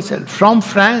room to herself. From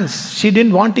France, she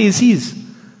didn't want ACs.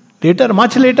 Later,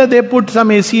 much later, they put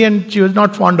some AC and she was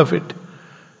not fond of it.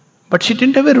 But she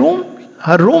didn't have a room.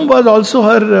 Her room was also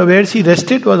her, where she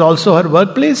rested was also her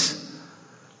workplace.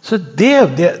 So they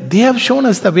have shown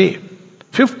us the way.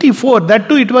 54, that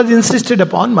too it was insisted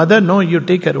upon. Mother, no, you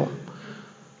take a room.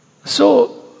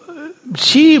 So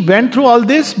she went through all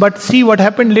this, but see what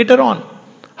happened later on.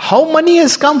 How money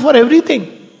has come for everything.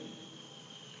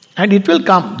 And it will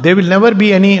come. There will never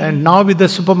be any, and now with the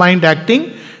supermind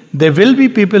acting, there will be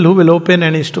people who will open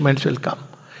and instruments will come.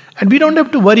 And we don't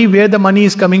have to worry where the money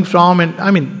is coming from. And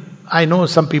I know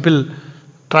some people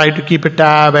try to keep a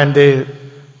tab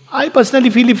I personally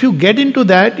feel if you get into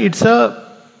that, it's a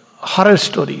horror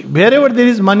story. Wherever there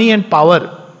is money and power,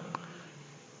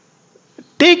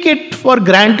 take it for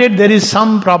granted there is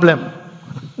some problem.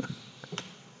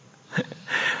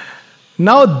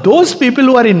 Now those people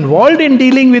who are involved in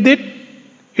dealing with it,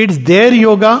 it's their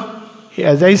yoga.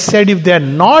 As I said, if they are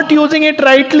not using it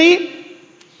rightly,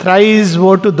 thrice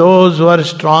woe to those who are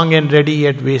strong and ready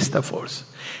yet waste the force.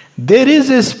 There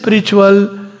is a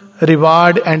spiritual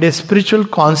reward and a spiritual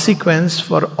consequence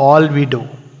for all we do.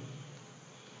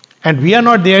 And we are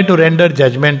not there to render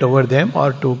judgment over them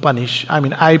or to punish.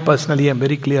 I personally am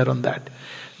very clear on that.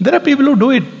 There are people who do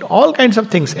it, all kinds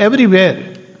of things,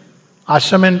 everywhere.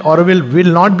 Ashram and Auroville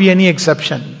will not be any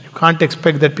exception. You can't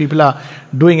expect that people are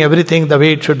doing everything the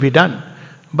way it should be done.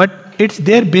 But it's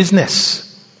their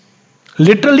business.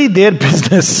 Literally their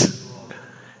business.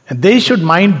 And they should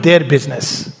mind their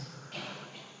business.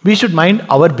 We should mind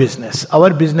our business.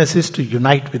 Our business is to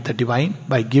unite with the divine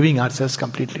by giving ourselves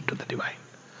completely to the divine.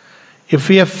 If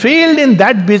we have failed in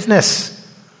that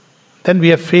business, then we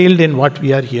have failed in what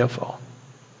we are here for.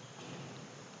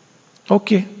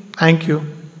 Okay, thank you.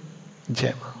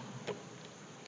 Jai Ma.